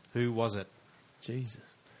customer. Who was it?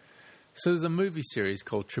 Jesus. So there's a movie series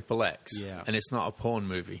called Triple X. Yeah. And it's not a porn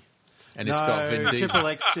movie. And it's got Vin Diesel. Triple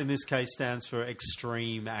X in this case stands for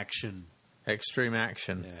Extreme Action. Extreme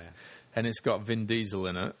Action. Yeah. And it's got Vin Diesel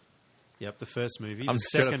in it. Yep, the first movie. I'm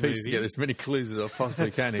just trying to piece together as many clues as I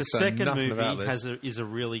possibly can. The second movie is a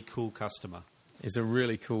really cool customer. Is a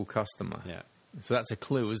really cool customer. Yeah. So that's a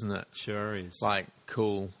clue, isn't it? Sure is. Like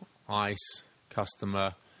cool ice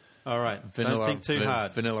customer. All right. Vanilla, Don't think too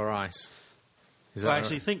hard. Vanilla ice. Well,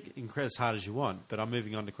 actually, think as hard as you want, but I'm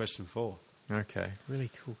moving on to question 4. Okay.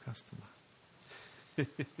 Really cool customer.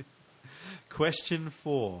 Question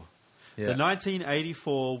 4. Yeah. The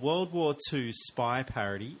 1984 World War II spy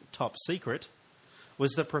parody, Top Secret,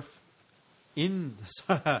 was the...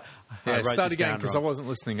 Start again, because I wasn't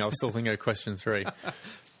listening. I was still thinking of question 3.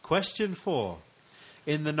 Question 4.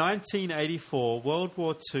 In the 1984 World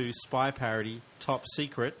War II spy parody, Top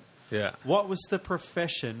Secret... Yeah. What was the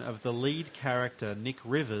profession of the lead character, Nick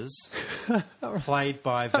Rivers, played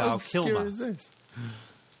by Val Kilmer? How obscure is this?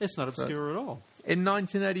 It's not obscure at all. In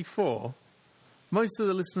 1984, most of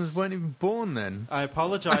the listeners weren't even born then. I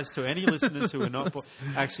apologise to any listeners who are not born.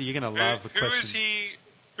 Actually, you're going to love the question.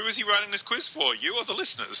 Who is he writing this quiz for? You or the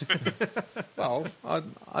listeners? Well,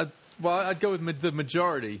 I'd go with the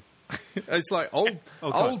majority. It's like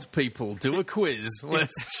old people do a quiz.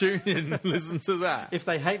 Let's tune in and listen to that. If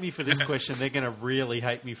they hate me for this question, they're going to really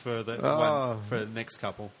hate me for the next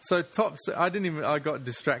couple. So I got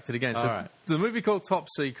distracted again. So right. The movie called Top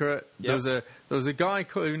Secret. Yep. There was a guy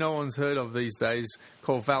who no one's heard of these days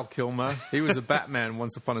called Val Kilmer. He was a Batman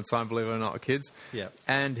once upon a time, believe it or not, kids. Yeah.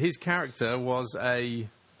 And his character was a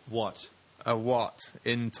what? A what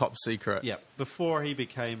in Top Secret? Yeah. Before he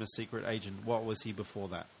became a secret agent, what was he before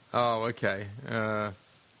that? Oh, okay. All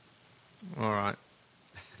right.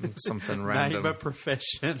 Something random. Name a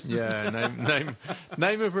profession. Yeah,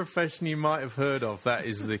 name a profession you might have heard of. That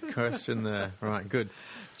is the question there. Right, good.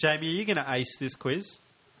 Jamie, are you going to ace this quiz?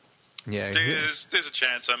 Yeah. There's a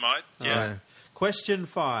chance I might. Yeah. Right. Question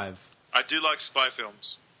 5. I do like spy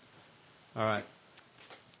films. All right.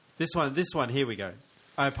 This one, here we go.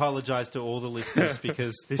 I apologise to all the listeners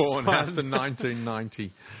because this Born one... after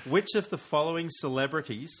 1990. Which of the following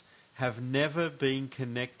celebrities have never been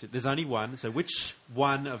connected... There's only one. So which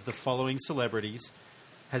one of the following celebrities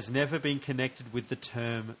has never been connected with the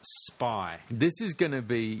term spy? This is going to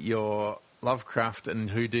be your Lovecraft and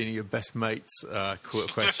Houdini, your best mates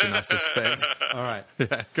question, I suspect. All right.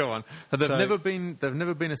 Yeah, go on. They've never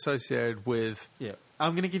been associated with... Yeah.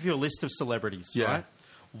 I'm going to give you a list of celebrities, right?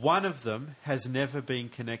 One of them has never been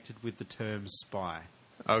connected with the term spy.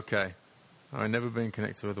 Okay. I've never been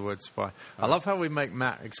connected with the word spy. I love how we make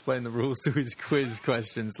Matt explain the rules to his quiz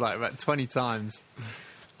questions like about 20 times.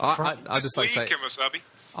 I just like to say...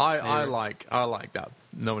 I like that.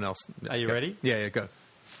 No one else... Are you ready? Yeah, go.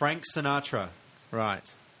 Frank Sinatra.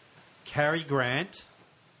 Right. Cary Grant.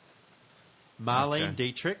 Marlene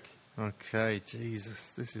Dietrich. Okay,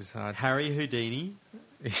 Jesus, this is hard. Harry Houdini.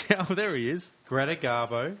 Yeah, there he is. Greta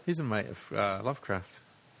Garbo. He's a mate of Lovecraft.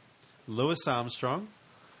 Louis Armstrong.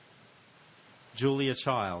 Julia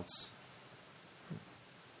Childs.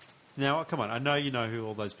 Now, come on, I know you know who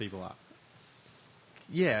all those people are.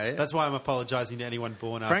 Yeah. That's why I'm apologising to anyone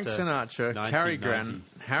born Frank after Sinatra, Cary Grant,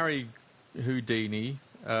 Harry Houdini,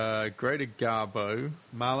 Greta Garbo.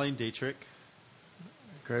 Marlene Dietrich.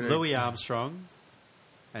 Louis Armstrong.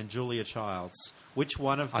 And Julia Childs. Which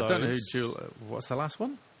one of those... I don't know who what's the last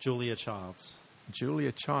one? Julia Childs.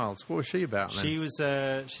 Julia Childs. What was she about then? She was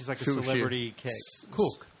she's like a celebrity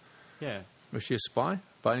cook. Yeah. Was she a spy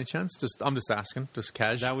by any chance? I'm just asking, just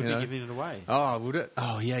casual. That would be giving it away. Oh, would it?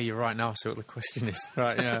 Oh, yeah, you're right. Now I see what the question is.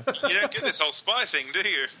 Right, yeah. You don't get this whole spy thing, do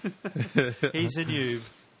you? He's a noob.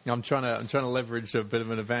 I'm trying to leverage a bit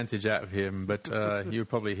of an advantage out of him, but you'll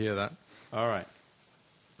probably hear that. All right.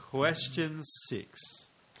 Question 6.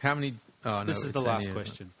 How many? Oh, no, this is the last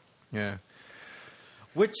question. Yeah.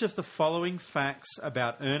 Which of the following facts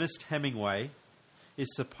about Ernest Hemingway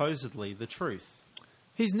is supposedly the truth?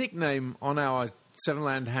 His nickname on our Seven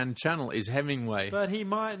Land Hand channel is Hemingway. But he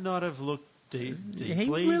might not have looked deeply. He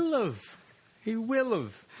will have. He will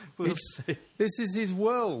have. We'll see. This is his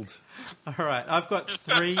world. All right. I've got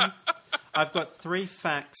three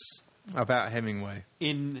facts About Hemingway.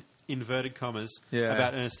 in inverted commas Yeah.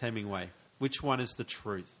 about Ernest Hemingway. Which one is the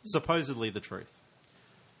truth? Supposedly the truth.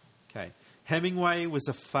 Okay. Hemingway was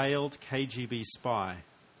a failed KGB spy.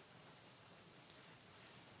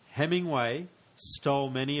 Hemingway stole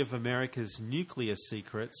many of America's nuclear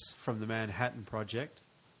secrets from the Manhattan Project.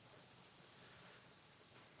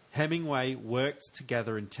 Hemingway worked to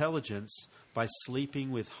gather intelligence by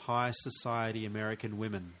sleeping with high society American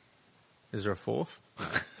women. Is there a fourth? No,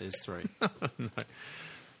 there's 3. No.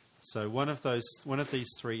 So one of these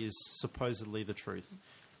 3 is supposedly the truth.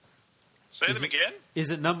 Say them again? Is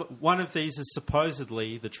it one of these is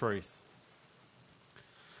supposedly the truth?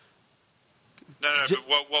 No,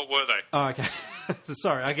 but what were they? Oh, okay.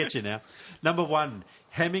 Sorry, I get you now. Number 1,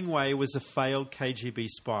 Hemingway was a failed KGB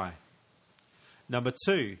spy. Number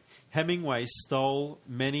 2, Hemingway stole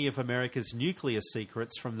many of America's nuclear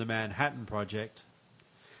secrets from the Manhattan Project.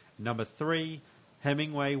 Number 3,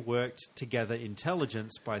 Hemingway worked to gather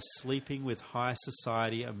intelligence by sleeping with high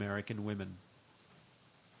society American women.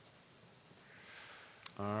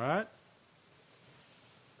 All right.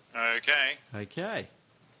 Okay.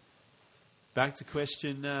 Back to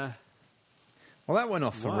question. Well, that went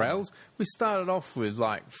off the rails. We started off with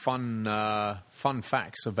like fun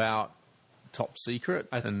facts about Top Secret,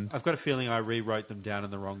 I've got a feeling I rewrote them down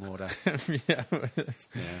in the wrong order.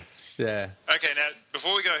 yeah. Okay, now,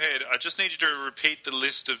 before we go ahead, I just need you to repeat the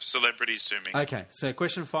list of celebrities to me. Okay, so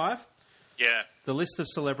question 5. Yeah. The list of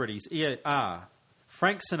celebrities are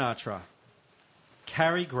Frank Sinatra,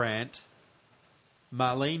 Cary Grant,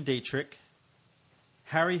 Marlene Dietrich,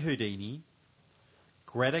 Harry Houdini,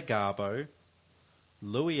 Greta Garbo,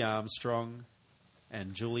 Louis Armstrong,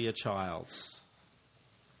 and Julia Childs.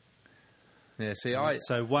 Yeah, see,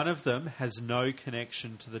 So one of them has no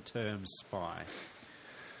connection to the term spy.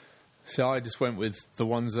 So I just went with the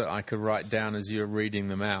ones that I could write down as you were reading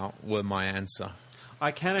them out were my answer.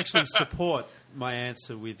 I can actually support my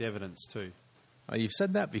answer with evidence too. Oh, you've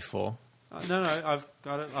said that before. No, I've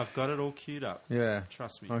got it all queued up. Yeah.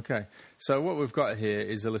 Trust me. Okay. So what we've got here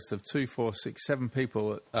is a list of 2, 4, 6, 7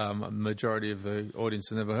 people a majority of the audience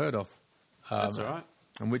have never heard of. That's all right.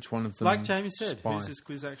 And which one of them? Like Jamie said, spy? who's this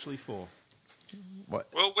quiz actually for? What?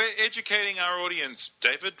 Well, we're educating our audience,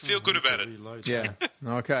 David. Feel good about it. Yeah.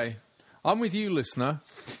 Okay. I'm with you, listener.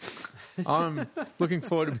 I'm looking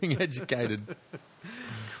forward to being educated.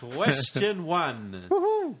 Question 1.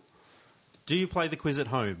 Woohoo! Do you play the quiz at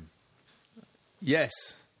home? Yes.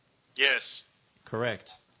 Yes.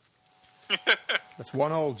 Correct. That's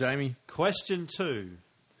 1-1, Jamie. Question 2.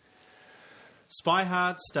 Spy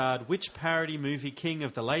Hard starred which parody movie king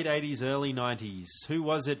of the late 80s, early 90s? Who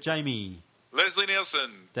was it, Jamie? Leslie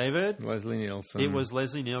Nielsen. David? Leslie Nielsen. It was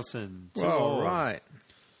Leslie Nielsen. Well, right.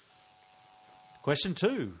 Question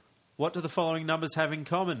 2. What do the following numbers have in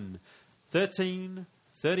common? 13,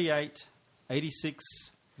 38, 86,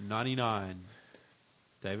 99.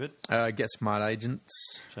 David? Get Smart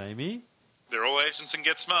Agents. Jamie? They're all agents and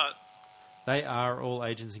Get Smart. They are all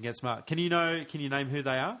agents in Get Smart. Can you name who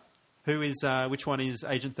they are? Which one is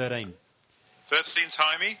Agent 13? 13's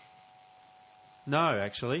Jaime. No,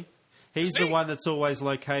 actually. He's the one that's always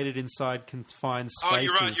located inside confined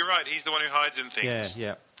spaces. Oh, you're right. He's the one who hides in things.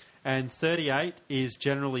 Yeah. And 38 is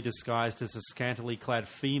generally disguised as a scantily clad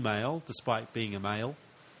female, despite being a male.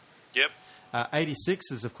 Yep.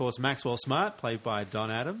 86 is, of course, Maxwell Smart, played by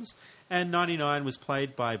Don Adams. And 99 was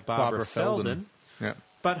played by Barbara Feldon. Yep.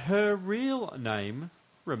 But her real name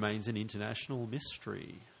remains an international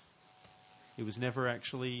mystery. It was never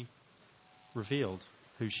actually revealed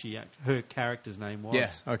who her character's name was.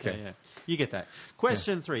 Yeah, okay. Yeah. You get that.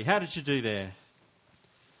 Question 3. How did you do there?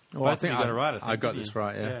 Well, I think you got it right. I got this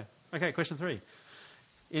right, yeah. Okay, question 3.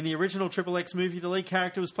 In the original Triple X movie, the lead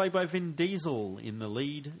character was played by Vin Diesel. In the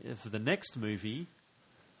lead for the next movie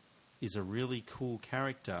is a really cool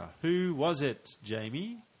character. Who was it,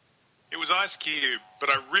 Jamie? It was Ice Cube, but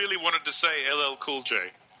I really wanted to say LL Cool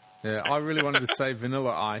J. Yeah, I really wanted to say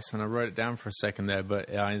Vanilla Ice, and I wrote it down for a second there,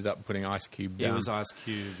 but I ended up putting Ice Cube down. It was Ice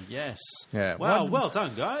Cube, yes. Yeah. Wow, well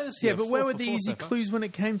done, guys. Yeah, but where were the easy clues when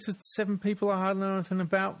it came to 7 people I hardly know anything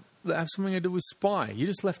about that have something to do with Spy? You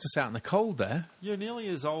just left us out in the cold there. You're nearly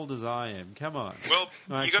as old as I am. Come on. Well,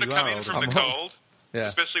 you got to come in from the cold,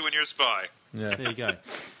 especially when you're a spy. Yeah. There you go.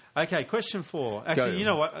 Okay, question 4. Actually, you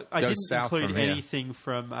know what? I didn't include anything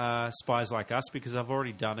from Spies Like Us because I've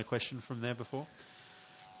already done a question from there before.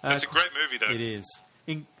 It's a great movie, though. It is.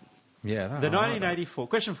 The 1984...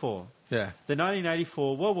 Question 4. Yeah. The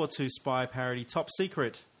 1984 World War II spy parody Top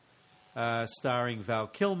Secret, starring Val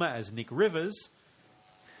Kilmer as Nick Rivers.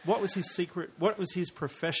 What was his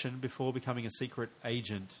profession before becoming a secret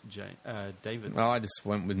agent, David? Well, I just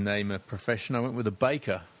went with name a profession. I went with a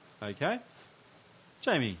baker. Okay.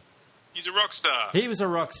 Jamie. He's a rock star. He was a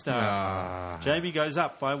rock star. Jamie goes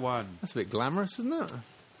up by 1. That's a bit glamorous, isn't it? It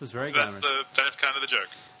was very glamorous. That's kind of the joke.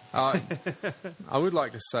 I would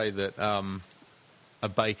like to say that a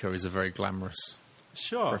baker is a very glamorous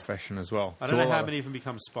profession as well. I don't know how many even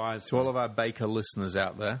become spies. To all of our baker listeners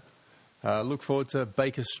out there, look forward to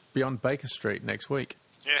Beyond Baker Street next week.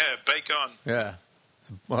 Yeah, bake on. Yeah.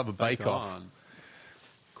 We'll have a bake-off.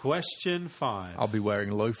 Question 5. I'll be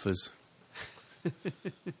wearing loafers.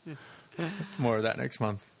 More of that next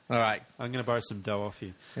month. All right. I'm going to borrow some dough off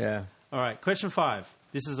you. Yeah. All right, question 5.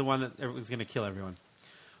 This is the one that is going to kill everyone.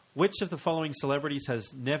 Which of the following celebrities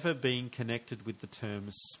has never been connected with the term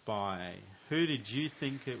spy? Who did you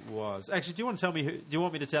think it was? Actually, do you want to tell me? Do you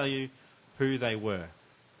want me to tell you who they were?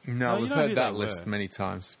 No, we've heard that list many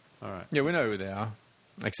times. All right. Yeah, we know who they are,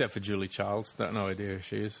 except for Julie Childs. Don't no idea who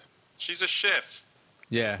she is. She's a chef.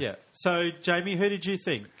 Yeah. Yeah. So, Jamie, who did you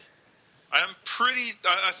think?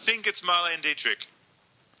 I think it's Marlene Dietrich.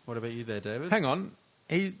 What about you there, David? Hang on.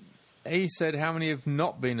 He said how many have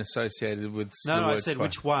not been associated with the word spy. No, I said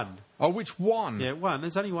which one. Oh, which one? Yeah, one.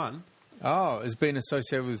 There's only one. Oh, has been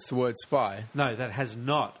associated with the word spy? No, that has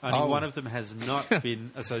not. Only one of them has not been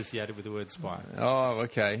associated with the word spy. Oh,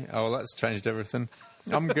 okay. Oh, well, that's changed everything.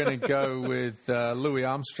 I'm going to go with Louis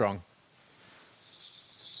Armstrong.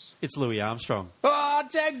 It's Louis Armstrong. Oh,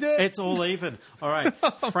 jagged it! It's all even. All right.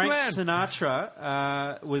 Frank man.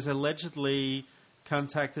 Sinatra was allegedly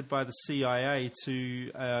contacted by the CIA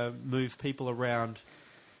to move people around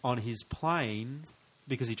on his plane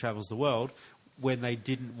because he travels the world when they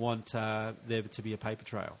didn't want there to be a paper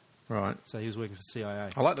trail. Right. So he was working for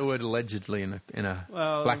CIA. I like the word allegedly in a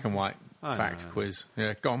black and white fact quiz.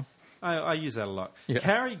 Yeah, go on. I use that a lot. Yeah.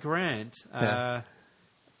 Cary Grant had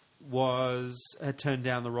turned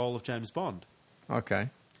down the role of James Bond. Okay.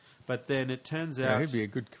 But then it turns out... Yeah, he'd be a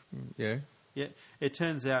good... Yeah. Yeah, it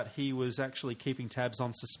turns out he was actually keeping tabs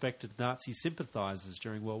on suspected Nazi sympathisers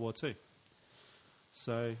during World War II.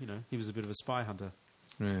 So, he was a bit of a spy hunter.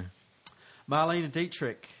 Yeah. Marlene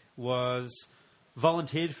Dietrich was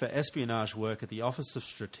volunteered for espionage work at the Office of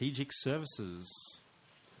Strategic Services.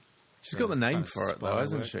 She's got the name for it, though,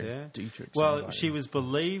 hasn't she? Yeah. Dietrich. Well, she was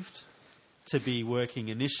believed to be working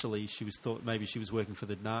initially. She was thought maybe she was working for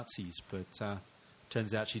the Nazis, but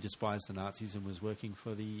turns out she despised the Nazis and was working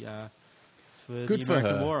for the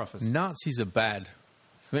American War Office. Nazis are bad.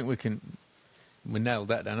 I think we nailed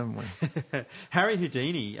that down, haven't we? Harry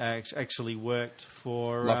Houdini actually worked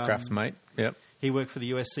for... Lovecraft's mate, yep. He worked for the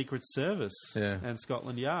US Secret Service and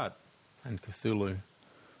Scotland Yard. And Cthulhu.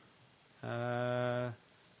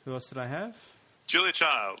 Who else did I have? Julia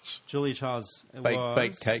Childs. Julia Childs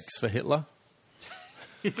baked cakes for Hitler.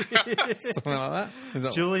 Something like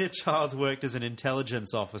that. Julia Childs worked as an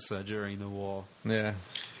intelligence officer during the war. Yeah.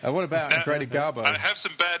 What about Greta Garbo? I have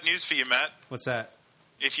some bad news for you, Matt. What's that?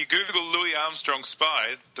 If you Google Louis Armstrong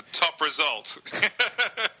spy, the top result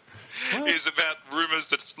is about rumours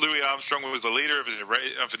that Louis Armstrong was the leader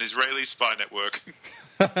of an Israeli spy network.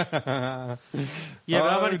 Yeah, but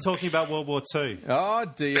I'm only talking about World War II. Oh,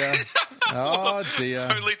 dear. Oh, dear.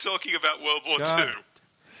 Only talking about World War II.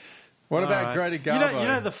 What about Greta Garbo? You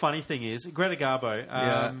know the funny thing is, Greta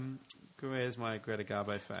Garbo... Where's my Greta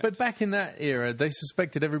Garbo fact? But back in that era, they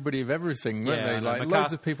suspected everybody of everything, weren't they? Like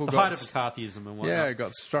loads of people the got... height of McCarthyism and whatnot. Yeah,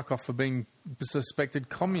 got struck off for being suspected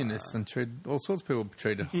communists and all sorts of people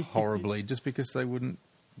treated horribly just because they wouldn't...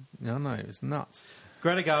 No, it was nuts.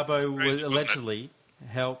 Greta Garbo was allegedly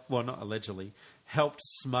helped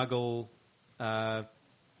smuggle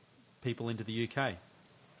people into the UK.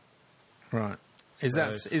 Right. Is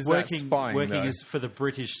that spying, working though? as for the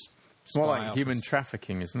British It's more like office. human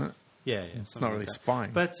trafficking, isn't it? Yeah. It's not really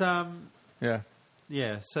spying. But,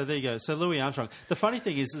 yeah, so there you go. So Louis Armstrong. The funny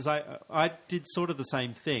thing is I did sort of the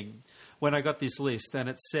same thing, when I got this list, and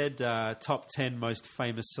it said top 10 most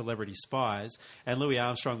famous celebrity spies, and Louis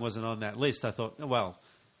Armstrong wasn't on that list, I thought, well...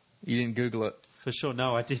 You didn't Google it? For sure,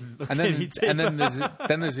 no, I didn't. And then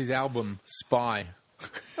there's his album, Spy.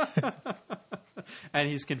 And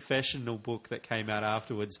his confessional book that came out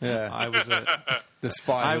afterwards. Yeah. I was The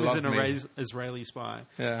Spy. I was an me. Israeli spy.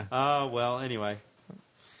 Yeah. Oh, well, anyway.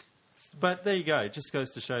 But there you go. It just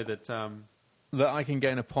goes to show that... that I can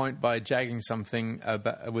gain a point by jagging something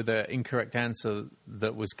with an incorrect answer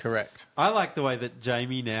that was correct. I like the way that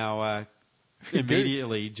Jamie now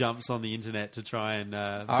immediately jumps on the internet to try and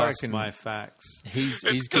bust my facts. He's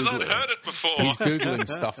because I'd heard it before. He's Googling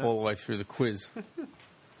stuff all the way through the quiz.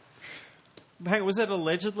 Hang on, was it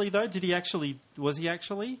allegedly, though? Was he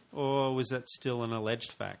actually? Or was that still an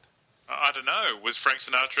alleged fact? I don't know. Was Frank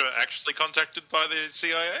Sinatra actually contacted by the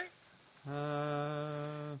CIA?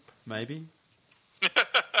 Maybe.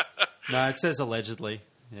 No, it says allegedly.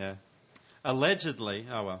 Yeah. Allegedly.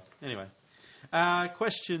 Oh, well. Anyway.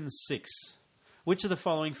 Question 6. Which of the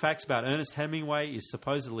following facts about Ernest Hemingway is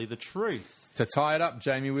supposedly the truth? To tie it up,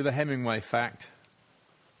 Jamie, with a Hemingway fact.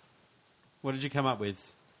 What did you come up with?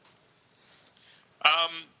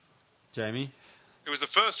 Jamie? It was the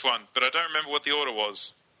first one, but I don't remember what the order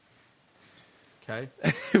was. Okay.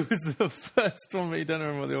 It was the first one, but you don't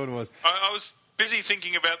remember what the order was. I was busy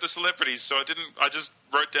thinking about the celebrities, so I just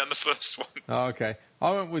wrote down the first one. Oh, okay.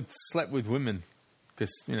 I went with slept with women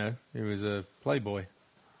because, he was a playboy.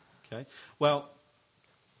 Okay. Well...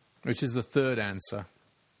 Which is the third answer.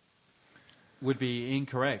 Would be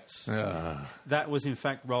incorrect. That was, in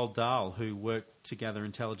fact, Roald Dahl, who worked to gather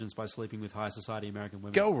intelligence by sleeping with high society American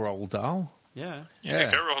women. Go Roald Dahl. Yeah.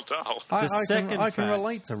 Yeah, go Roald Dahl. I can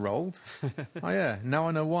relate to Roald. Oh, yeah. Now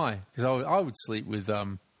I know why. Because I would sleep with,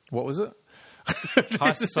 what was it?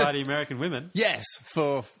 High society American women? Yes.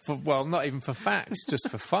 For not even for facts, just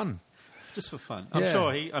for fun. Just for fun.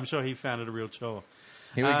 Yeah. I'm sure he found it a real chore.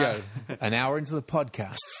 Here we go. An hour into the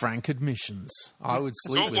podcast, frank admissions. I would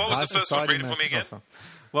sleep with high society. What was the first one? Read it for me again.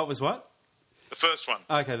 What was what? The first one.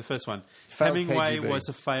 Okay, the first one. Failed Hemingway KGB. was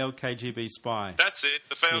a failed KGB spy. That's it.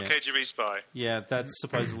 The failed KGB spy. Yeah, that's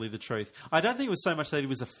supposedly the truth. I don't think it was so much that he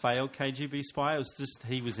was a failed KGB spy. It was just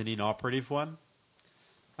he was an inoperative one,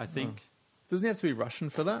 I think. Doesn't he have to be Russian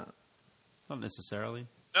for that? Not necessarily.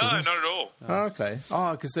 No, not at all. Oh, okay.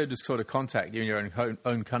 Oh, because they just sort of contact you in your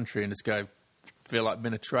own country and just go, feel like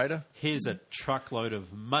being a traitor? Here's a truckload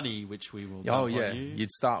of money, which we will dump Oh, yeah. on you.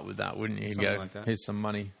 You'd start with that, wouldn't you? You'd Something go, like that. here's some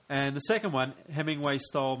money. And the second one, Hemingway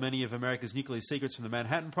stole many of America's nuclear secrets from the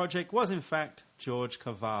Manhattan Project, was in fact George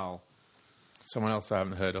Cavall. Someone else I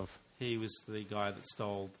haven't heard of. He was the guy that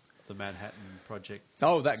stole the Manhattan Project.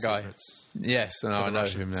 Oh, that guy. secrets. Yes, no, I the know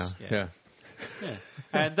Russians. him now. Yeah. Yeah.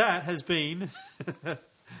 And that has been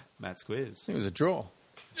Matt's quiz. It was a draw.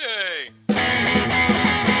 Yay!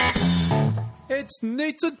 It's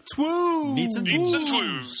Neats and Twoos! Neats and Neats and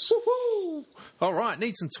Twoos. Woohoo! All right,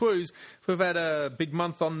 Neats and Twoos. We've had a big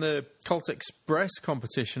month on the Cult Express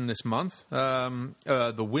competition this month.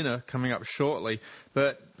 The winner coming up shortly.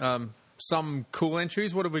 But some cool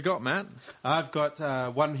entries. What have we got, Matt? I've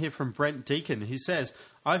got one here from Brent Deacon. He says,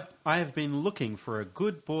 I have been looking for a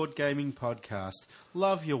good board gaming podcast.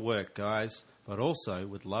 Love your work, guys, but also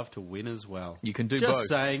would love to win as well. You can do Just both.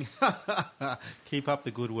 saying, keep up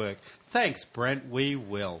the good work. Thanks, Brent. We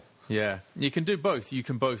will. Yeah, you can do both. You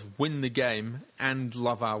can both win the game and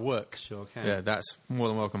love our work. Sure can. Yeah, that's more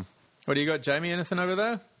than welcome. What do you got, Jamie? Anything over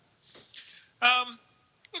there?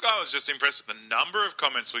 Look, I was just impressed with the number of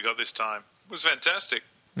comments we got this time. It was fantastic.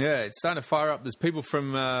 Yeah, it's starting to fire up. There's people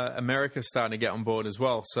from America starting to get on board as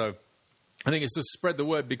well. So I think it's just spread the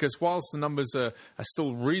word because whilst the numbers are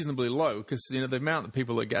still reasonably low, because the amount of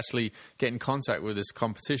people that actually get in contact with this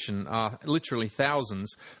competition are literally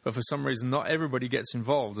thousands, but for some reason not everybody gets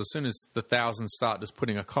involved. As soon as the thousands start just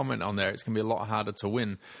putting a comment on there, it's going to be a lot harder to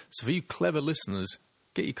win. So for you clever listeners,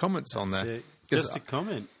 get your comments on there. Just a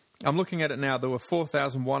comment. I'm looking at it now. There were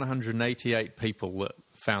 4,188 people that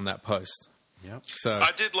found that post. Yep. So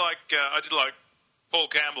I did like Paul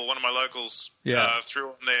Campbell, one of my locals, threw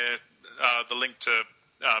on there the link to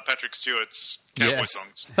Patrick Stewart's Cowboy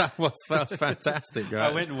songs. That was fantastic,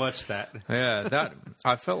 right? I went and watched that. Yeah,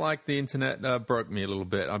 I felt like the internet broke me a little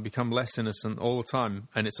bit. I've become less innocent all the time,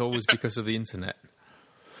 and it's always because of the internet.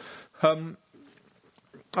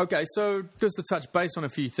 Okay, so just to touch base on a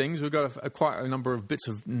few things, we've got quite a number of bits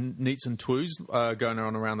of neats and twoos going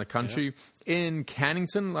on around the country. Yep. In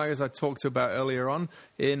Cannington, like as I talked about earlier on,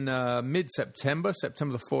 in mid-September,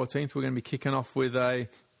 September the 14th, we're going to be kicking off with a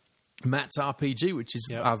Matt's RPG, which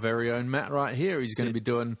is our very own Matt right here. He's going to be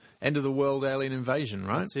doing End of the World Alien Invasion,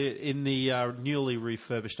 right? That's it. In the newly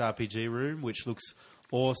refurbished RPG room, which looks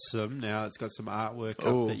awesome. Now it's got some artwork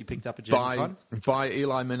up that you picked up at Gen Con. By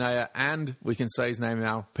Eli Minea and, we can say his name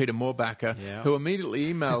now, Peter Moorbacker, who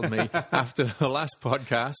immediately emailed me after the last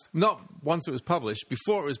podcast. Not once it was published.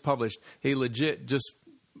 Before it was published, he legit just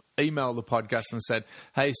emailed the podcast and said,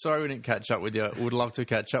 hey, sorry we didn't catch up with you. Would love to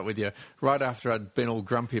catch up with you. Right after I'd been all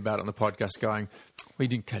grumpy about it on the podcast going, well, you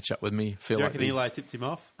didn't catch up with me. Do you reckon Eli tipped him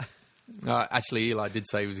off? Actually, Eli did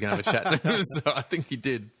say he was going to have a chat to him, so I think he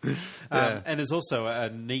did. And there's also a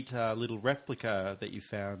neat little replica that you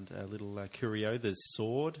found, a little curio. There's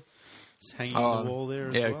sword. It's hanging on the wall there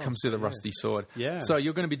as well. Yeah, it comes with a rusty sword. Yeah. So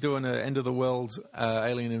you're going to be doing an End of the World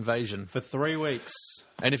Alien Invasion. For 3 weeks.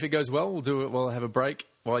 And if it goes well, we'll do it. We'll have a break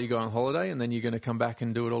while you go on holiday, and then you're going to come back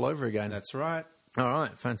and do it all over again. That's right. All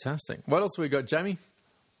right, fantastic. What else have we got, Jamie?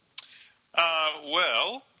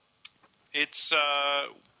 Well, it's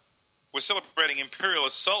we're celebrating Imperial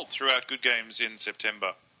Assault throughout Good Games in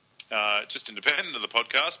September. Just independent of the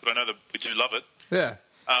podcast, but I know that we do love it. Yeah.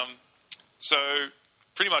 So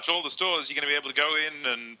pretty much all the stores you're going to be able to go in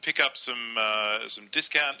and pick up some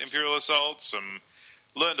discount Imperial Assault, some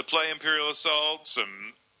learn to play Imperial Assault,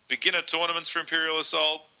 some beginner tournaments for Imperial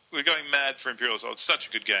Assault. We're going mad for Imperial Assault. It's such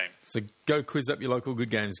a good game. So go quiz up your local Good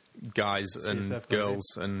Games guys and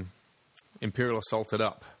girls and Imperial Assault it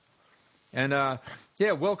up. And,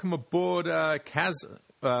 welcome aboard Kaz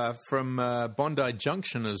from Bondi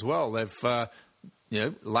Junction as well. They've,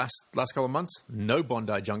 last couple of months, no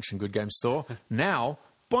Bondi Junction Good Game store. Now,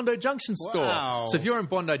 Bondi Junction store. Wow. So if you're in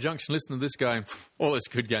Bondi Junction, listen to this going, all this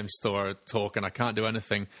Good Game store talk and I can't do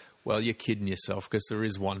anything. Well, you're kidding yourself because there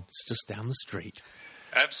is one. It's just down the street.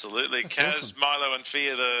 Absolutely. Kaz, awesome. Milo and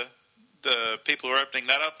Fia, the people who are opening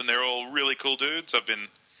that up, and they're all really cool dudes. I've been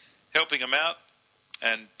helping them out,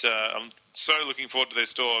 and I'm so looking forward to their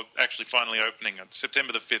store actually finally opening.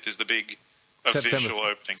 September the 5th is the big official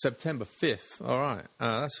opening. September 5th. All right.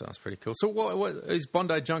 That sounds pretty cool. So what is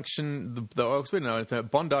Bondi Junction? We don't know anything.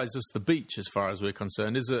 Bondi is just the beach as far as we're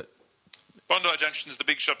concerned, is it? Bondi Junction is the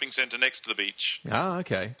big shopping centre next to the beach. Ah,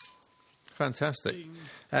 okay. Fantastic.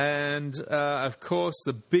 And, of course,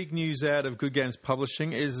 the big news out of Good Games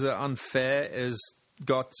Publishing is that Unfair has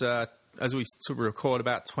got, as we record,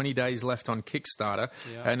 about 20 days left on Kickstarter,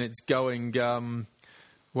 and it's going,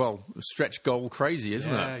 stretch goal crazy,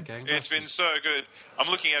 isn't it? It's been so good. I'm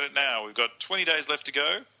looking at it now. We've got 20 days left to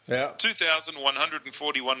go,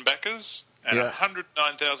 2,141 backers, and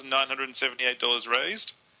 $109,978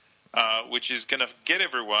 raised, which is going to get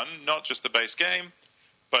everyone, not just the base game,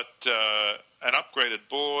 but an upgraded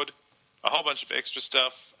board, a whole bunch of extra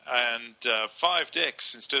stuff, and 5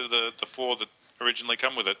 decks instead of the 4 that originally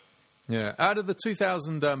come with it. Yeah. Out of the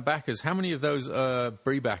 2,000 backers, how many of those are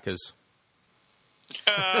Brie backers?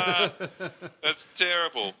 That's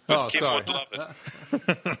terrible. But Kim sorry. would love it.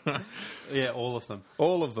 Yeah, all of them.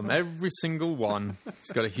 All of them. Every single one.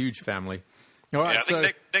 He's got a huge family. All right, I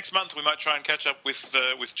think next month we might try and catch up with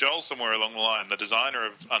Joel somewhere along the line, the designer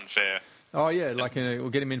of Unfair. Oh, yeah, we'll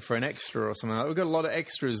get him in for an extra or something like that. We've got a lot of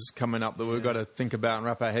extras coming up that we've got to think about and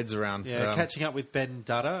wrap our heads around. Yeah, catching up with Ben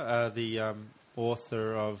Dudder, the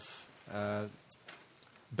author of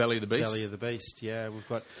Belly of the Beast. Belly of the Beast, yeah. We've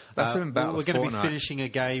got. That's we're going to be finishing a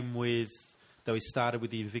game that we started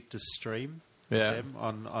with the Invictus stream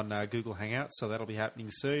on Google Hangouts, so that'll be happening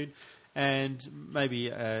soon. And maybe,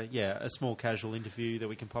 a small casual interview that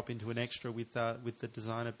we can pop into an extra with the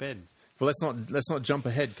designer Ben. Well, let's not jump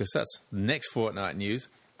ahead because that's next fortnight news.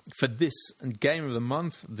 For this game of the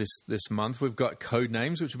month, this month, we've got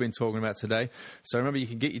Codenames, which we've been talking about today. So remember, you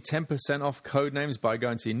can get your 10% off Codenames by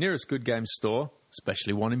going to your nearest Good Games store,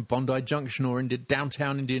 especially one in Bondi Junction or in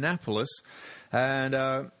downtown Indianapolis.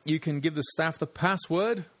 And you can give the staff the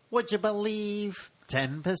password. Would you believe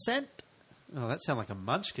 10%? Oh, that sounds like a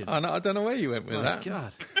munchkin. Oh, no, I don't know where you went with that.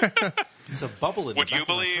 Oh, my God. It's a bubble in Would the back you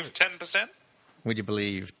believe 10%? Would you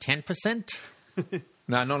believe 10%?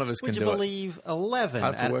 No, none of us can do it. Would you believe 11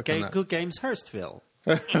 at Good Games Hurstville?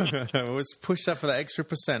 Let's push that for that extra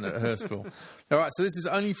percent at Hurstville. All right, so this is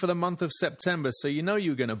only for the month of September, so you know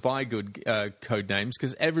you're going to buy good code names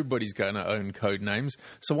because everybody's going to own code names.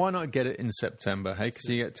 So why not get it in September, hey? Because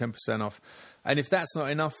you get 10% off. And if that's not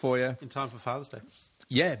enough for you... In time for Father's Day.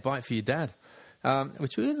 Yeah, buy it for your dad.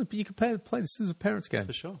 Which is, you could play this as a parent's game.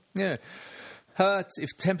 For sure. Yeah.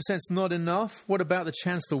 If 10%'s not enough, what about the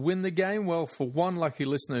chance to win the game? Well, for one lucky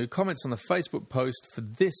listener who comments on the Facebook post for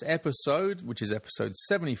this episode, which is episode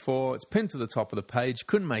 74, it's pinned to the top of the page.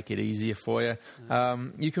 Couldn't make it easier for you.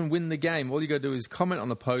 You can win the game. All you got to do is comment on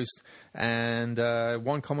the post, and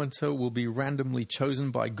one commenter will be randomly chosen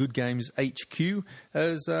by Good Games HQ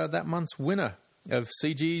as that month's winner of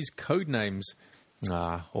CG's Codenames.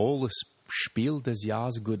 All the Spiel des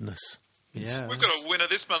Jahres goodness. Yeah. We've got a winner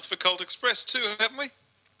this month for Colt Express too, haven't we?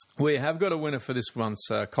 We have got a winner for this month's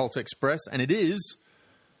Colt Express, and it is...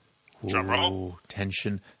 Drum roll.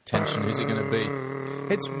 Tension. Who's it going to be?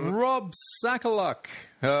 It's Rob Sakaluk,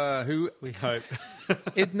 who... We hope.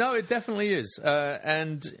 It definitely is.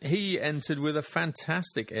 And he entered with a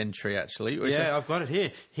fantastic entry, actually. Yeah, I've got it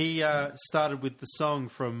here. He started with the song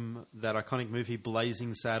from that iconic movie,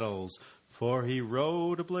 Blazing Saddles. For he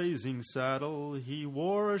rode a blazing saddle, he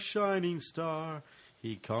wore a shining star.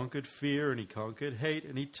 He conquered fear and he conquered hate,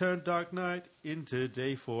 and he turned dark night into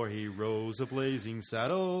day. For he rose a blazing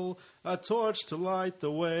saddle, a torch to light the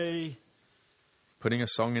way. Putting a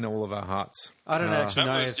song in all of our hearts. I don't actually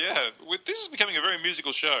know. This is becoming a very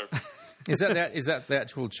musical show. Is that the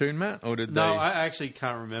actual tune, Matt? Or did No, they... I actually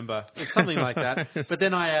can't remember. It's something like that. But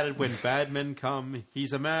then I added, when bad men come,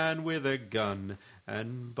 he's a man with a gun.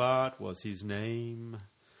 And Bart was his name.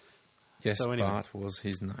 Yes, so anyway, Bart was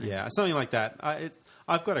his name. Yeah, something like that.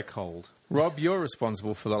 I've got a cold. Rob, you're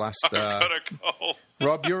responsible for the last... I've got a cold.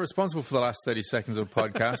 Rob, you're responsible for the last 30 seconds of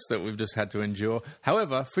podcast that we've just had to endure.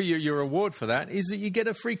 However, for you, your reward for that is that you get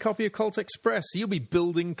a free copy of Colt Express. So you'll be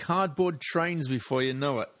building cardboard trains before you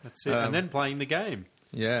know it. That's it. And then playing the game.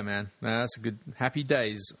 Yeah, man. That's a good... Happy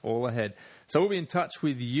days all ahead. So we'll be in touch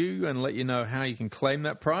with you and let you know how you can claim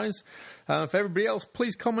that prize. For everybody else,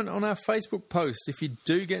 please comment on our Facebook post. If you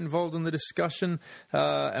do get involved in the discussion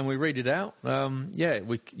and we read it out,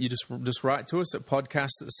 you just write to us at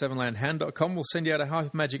podcast@sevenlandhand.com. We'll send you out a Hyper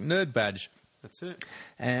Magic Nerd badge. That's it.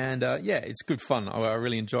 And it's good fun. I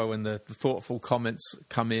really enjoy when the thoughtful comments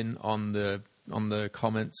come in on the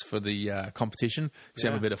comments for the competition. So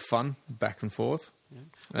you have a bit of fun back and forth. Yeah.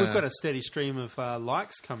 We've got a steady stream of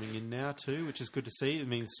likes coming in now too, which is good to see. It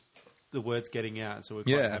means the word's getting out, so we're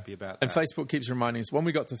quite happy about that. And Facebook keeps reminding us, when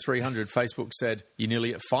we got to 300, Facebook said, you're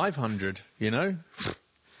nearly at 500,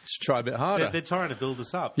 Just try a bit harder. They're trying to build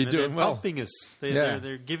us up. You're doing well. They're helping us.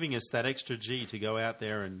 They're giving us that extra G to go out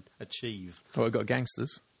there and achieve. Oh, we've got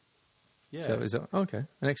gangsters. Yeah. So is that... Okay,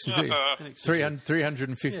 an extra G.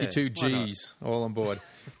 352 Gs all on board.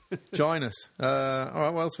 Join us. All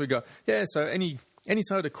right, what else we got? Yeah, so any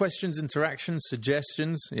sort of questions, interactions,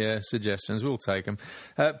 suggestions? Yeah, suggestions. We'll take them.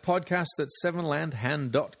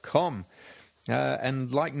 Podcast@sevenlandhand.com.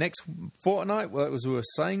 And like next fortnight, as we were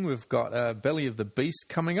saying, we've got Belly of the Beast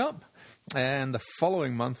coming up. And the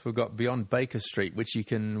following month, we've got Beyond Baker Street, which you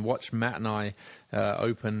can watch Matt and I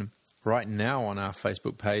open right now on our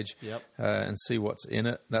Facebook page and see what's in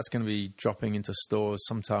it. That's going to be dropping into stores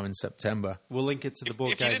sometime in September. We'll link it to the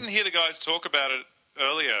board game. If you didn't hear the guys talk about it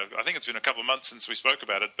earlier, I think it's been a couple of months since we spoke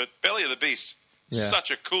about it, but Belly of the Beast, such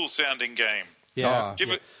a cool sounding game. Yeah.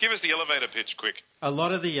 Give us the elevator pitch quick. A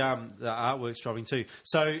lot of the artwork's dropping too.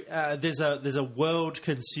 So there's a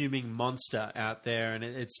world-consuming monster out there, and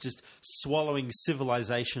it's just swallowing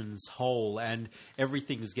civilizations whole, and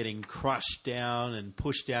everything's getting crushed down and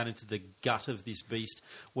pushed down into the gut of this beast,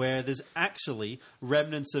 where there's actually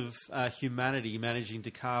remnants of humanity managing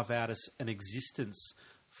to carve out an existence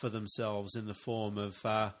for themselves in the form of...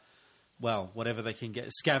 whatever they can get,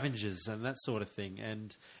 scavengers and that sort of thing.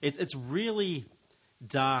 And it's really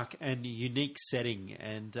dark and unique setting.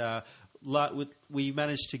 And we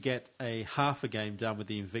managed to get half a game done with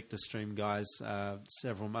the Invictus Stream guys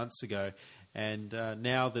several months ago. And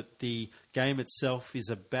now that the game itself is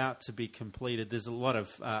about to be completed, there's a lot of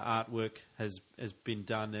artwork has been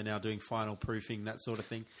done. They're now doing final proofing, that sort of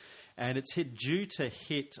thing. And it's due to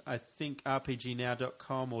hit, I think,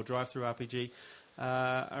 RPGnow.com or DriveThruRPG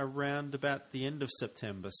around about the end of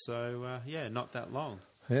September. So, not that long.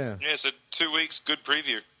 Yeah. Yeah, so 2 weeks, good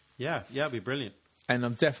preview. Yeah, it'll be brilliant. And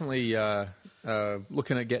I'm definitely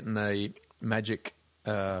looking at getting a Magic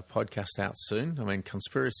podcast out soon. I mean,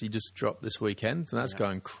 Conspiracy just dropped this weekend, and that's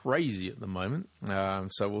going crazy at the moment.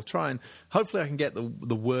 So we'll try and... Hopefully I can get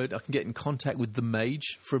the word... I can get in contact with the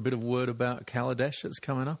Mage for a bit of word about Kaladesh that's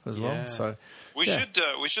coming up as well. So we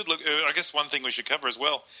should look... I guess one thing we should cover as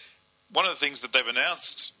well, one of the things that they've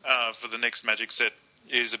announced for the next Magic set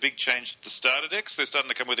is a big change to the starter decks. They're starting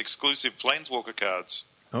to come with exclusive Planeswalker cards.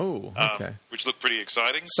 Oh, okay. Which look pretty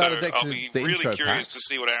exciting. Starter decks I'll be the really intro curious packs. to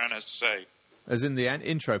see what Aaron has to say. As in the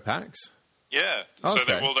intro packs? Yeah. Okay.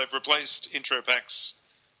 So they've replaced intro packs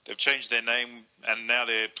they've changed their name and now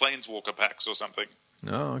they're Planeswalker packs or something.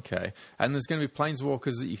 Oh, okay. And there's going to be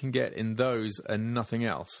Planeswalkers that you can get in those and nothing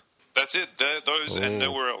else. That's it. Those and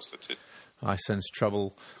nowhere else. That's it. I sense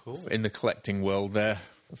trouble in the collecting world there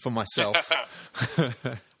for myself.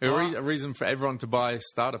 A reason for everyone to buy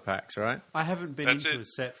starter packs, right? I haven't been into a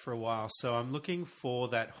set for a while, so I'm looking for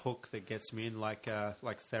that hook that gets me in like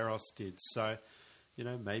Theros did. So,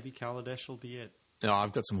 maybe Kaladesh will be it. No,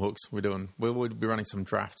 I've got some hooks. We'll be running some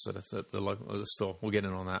drafts at the store. We'll get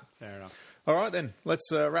in on that. Fair enough. All right, then. Let's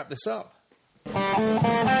wrap this up.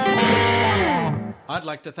 I'd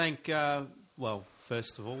like to thank,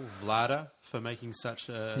 first of all, Vlada for making such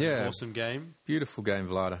an awesome game. Beautiful game,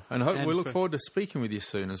 Vlada. And we look forward to speaking with you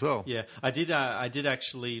soon as well. Yeah, I did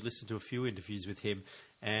actually listen to a few interviews with him,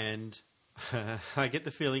 and I get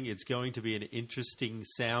the feeling it's going to be an interesting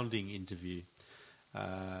sounding interview.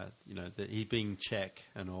 That he being Czech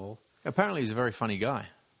and all. Apparently he's a very funny guy.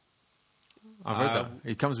 I've heard that.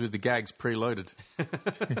 He comes with the gags preloaded.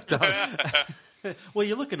 He does. Well,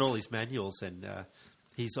 you look at all his manuals and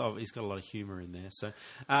he's got a lot of humour in there. So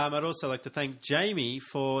I'd also like to thank Jamie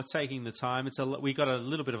for taking the time. We got a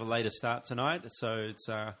little bit of a later start tonight, so it's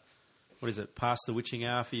what is it, past the witching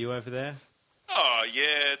hour for you over there? Oh,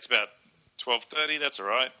 yeah, it's about 12:30, that's all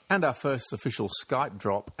right. And our first official Skype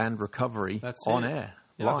drop and recovery on air.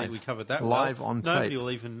 Yeah, live. I think we covered that live on tape. Nobody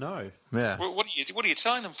will even know. Yeah. Well, what are you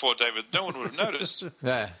telling them for, David? No one would have noticed.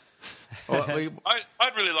 Yeah. Well,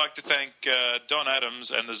 I'd really like to thank Don Adams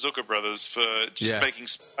and the Zucker brothers for just making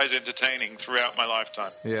spies entertaining throughout my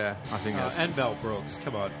lifetime. Yeah, I think that's... And Mel Brooks,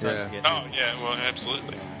 come on, don't forget him. Oh, yeah, well,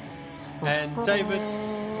 absolutely. And David,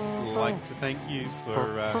 I'd like to thank you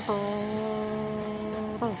for...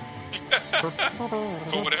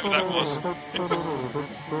 for whatever that was.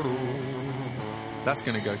 That's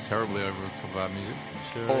going to go terribly over the top of our music.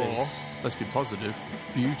 Sure or, is. let's be positive,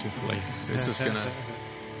 beautifully. It's just going to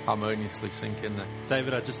harmoniously sink in there.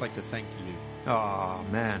 David, I'd just like to thank you. Oh,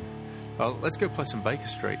 man. Well, let's go play some Baker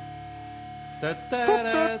Street. Da, da,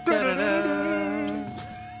 da, da, da,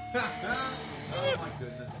 da. Oh, my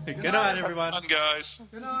goodness. Good night, everyone. Fun, guys.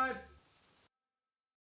 Good night.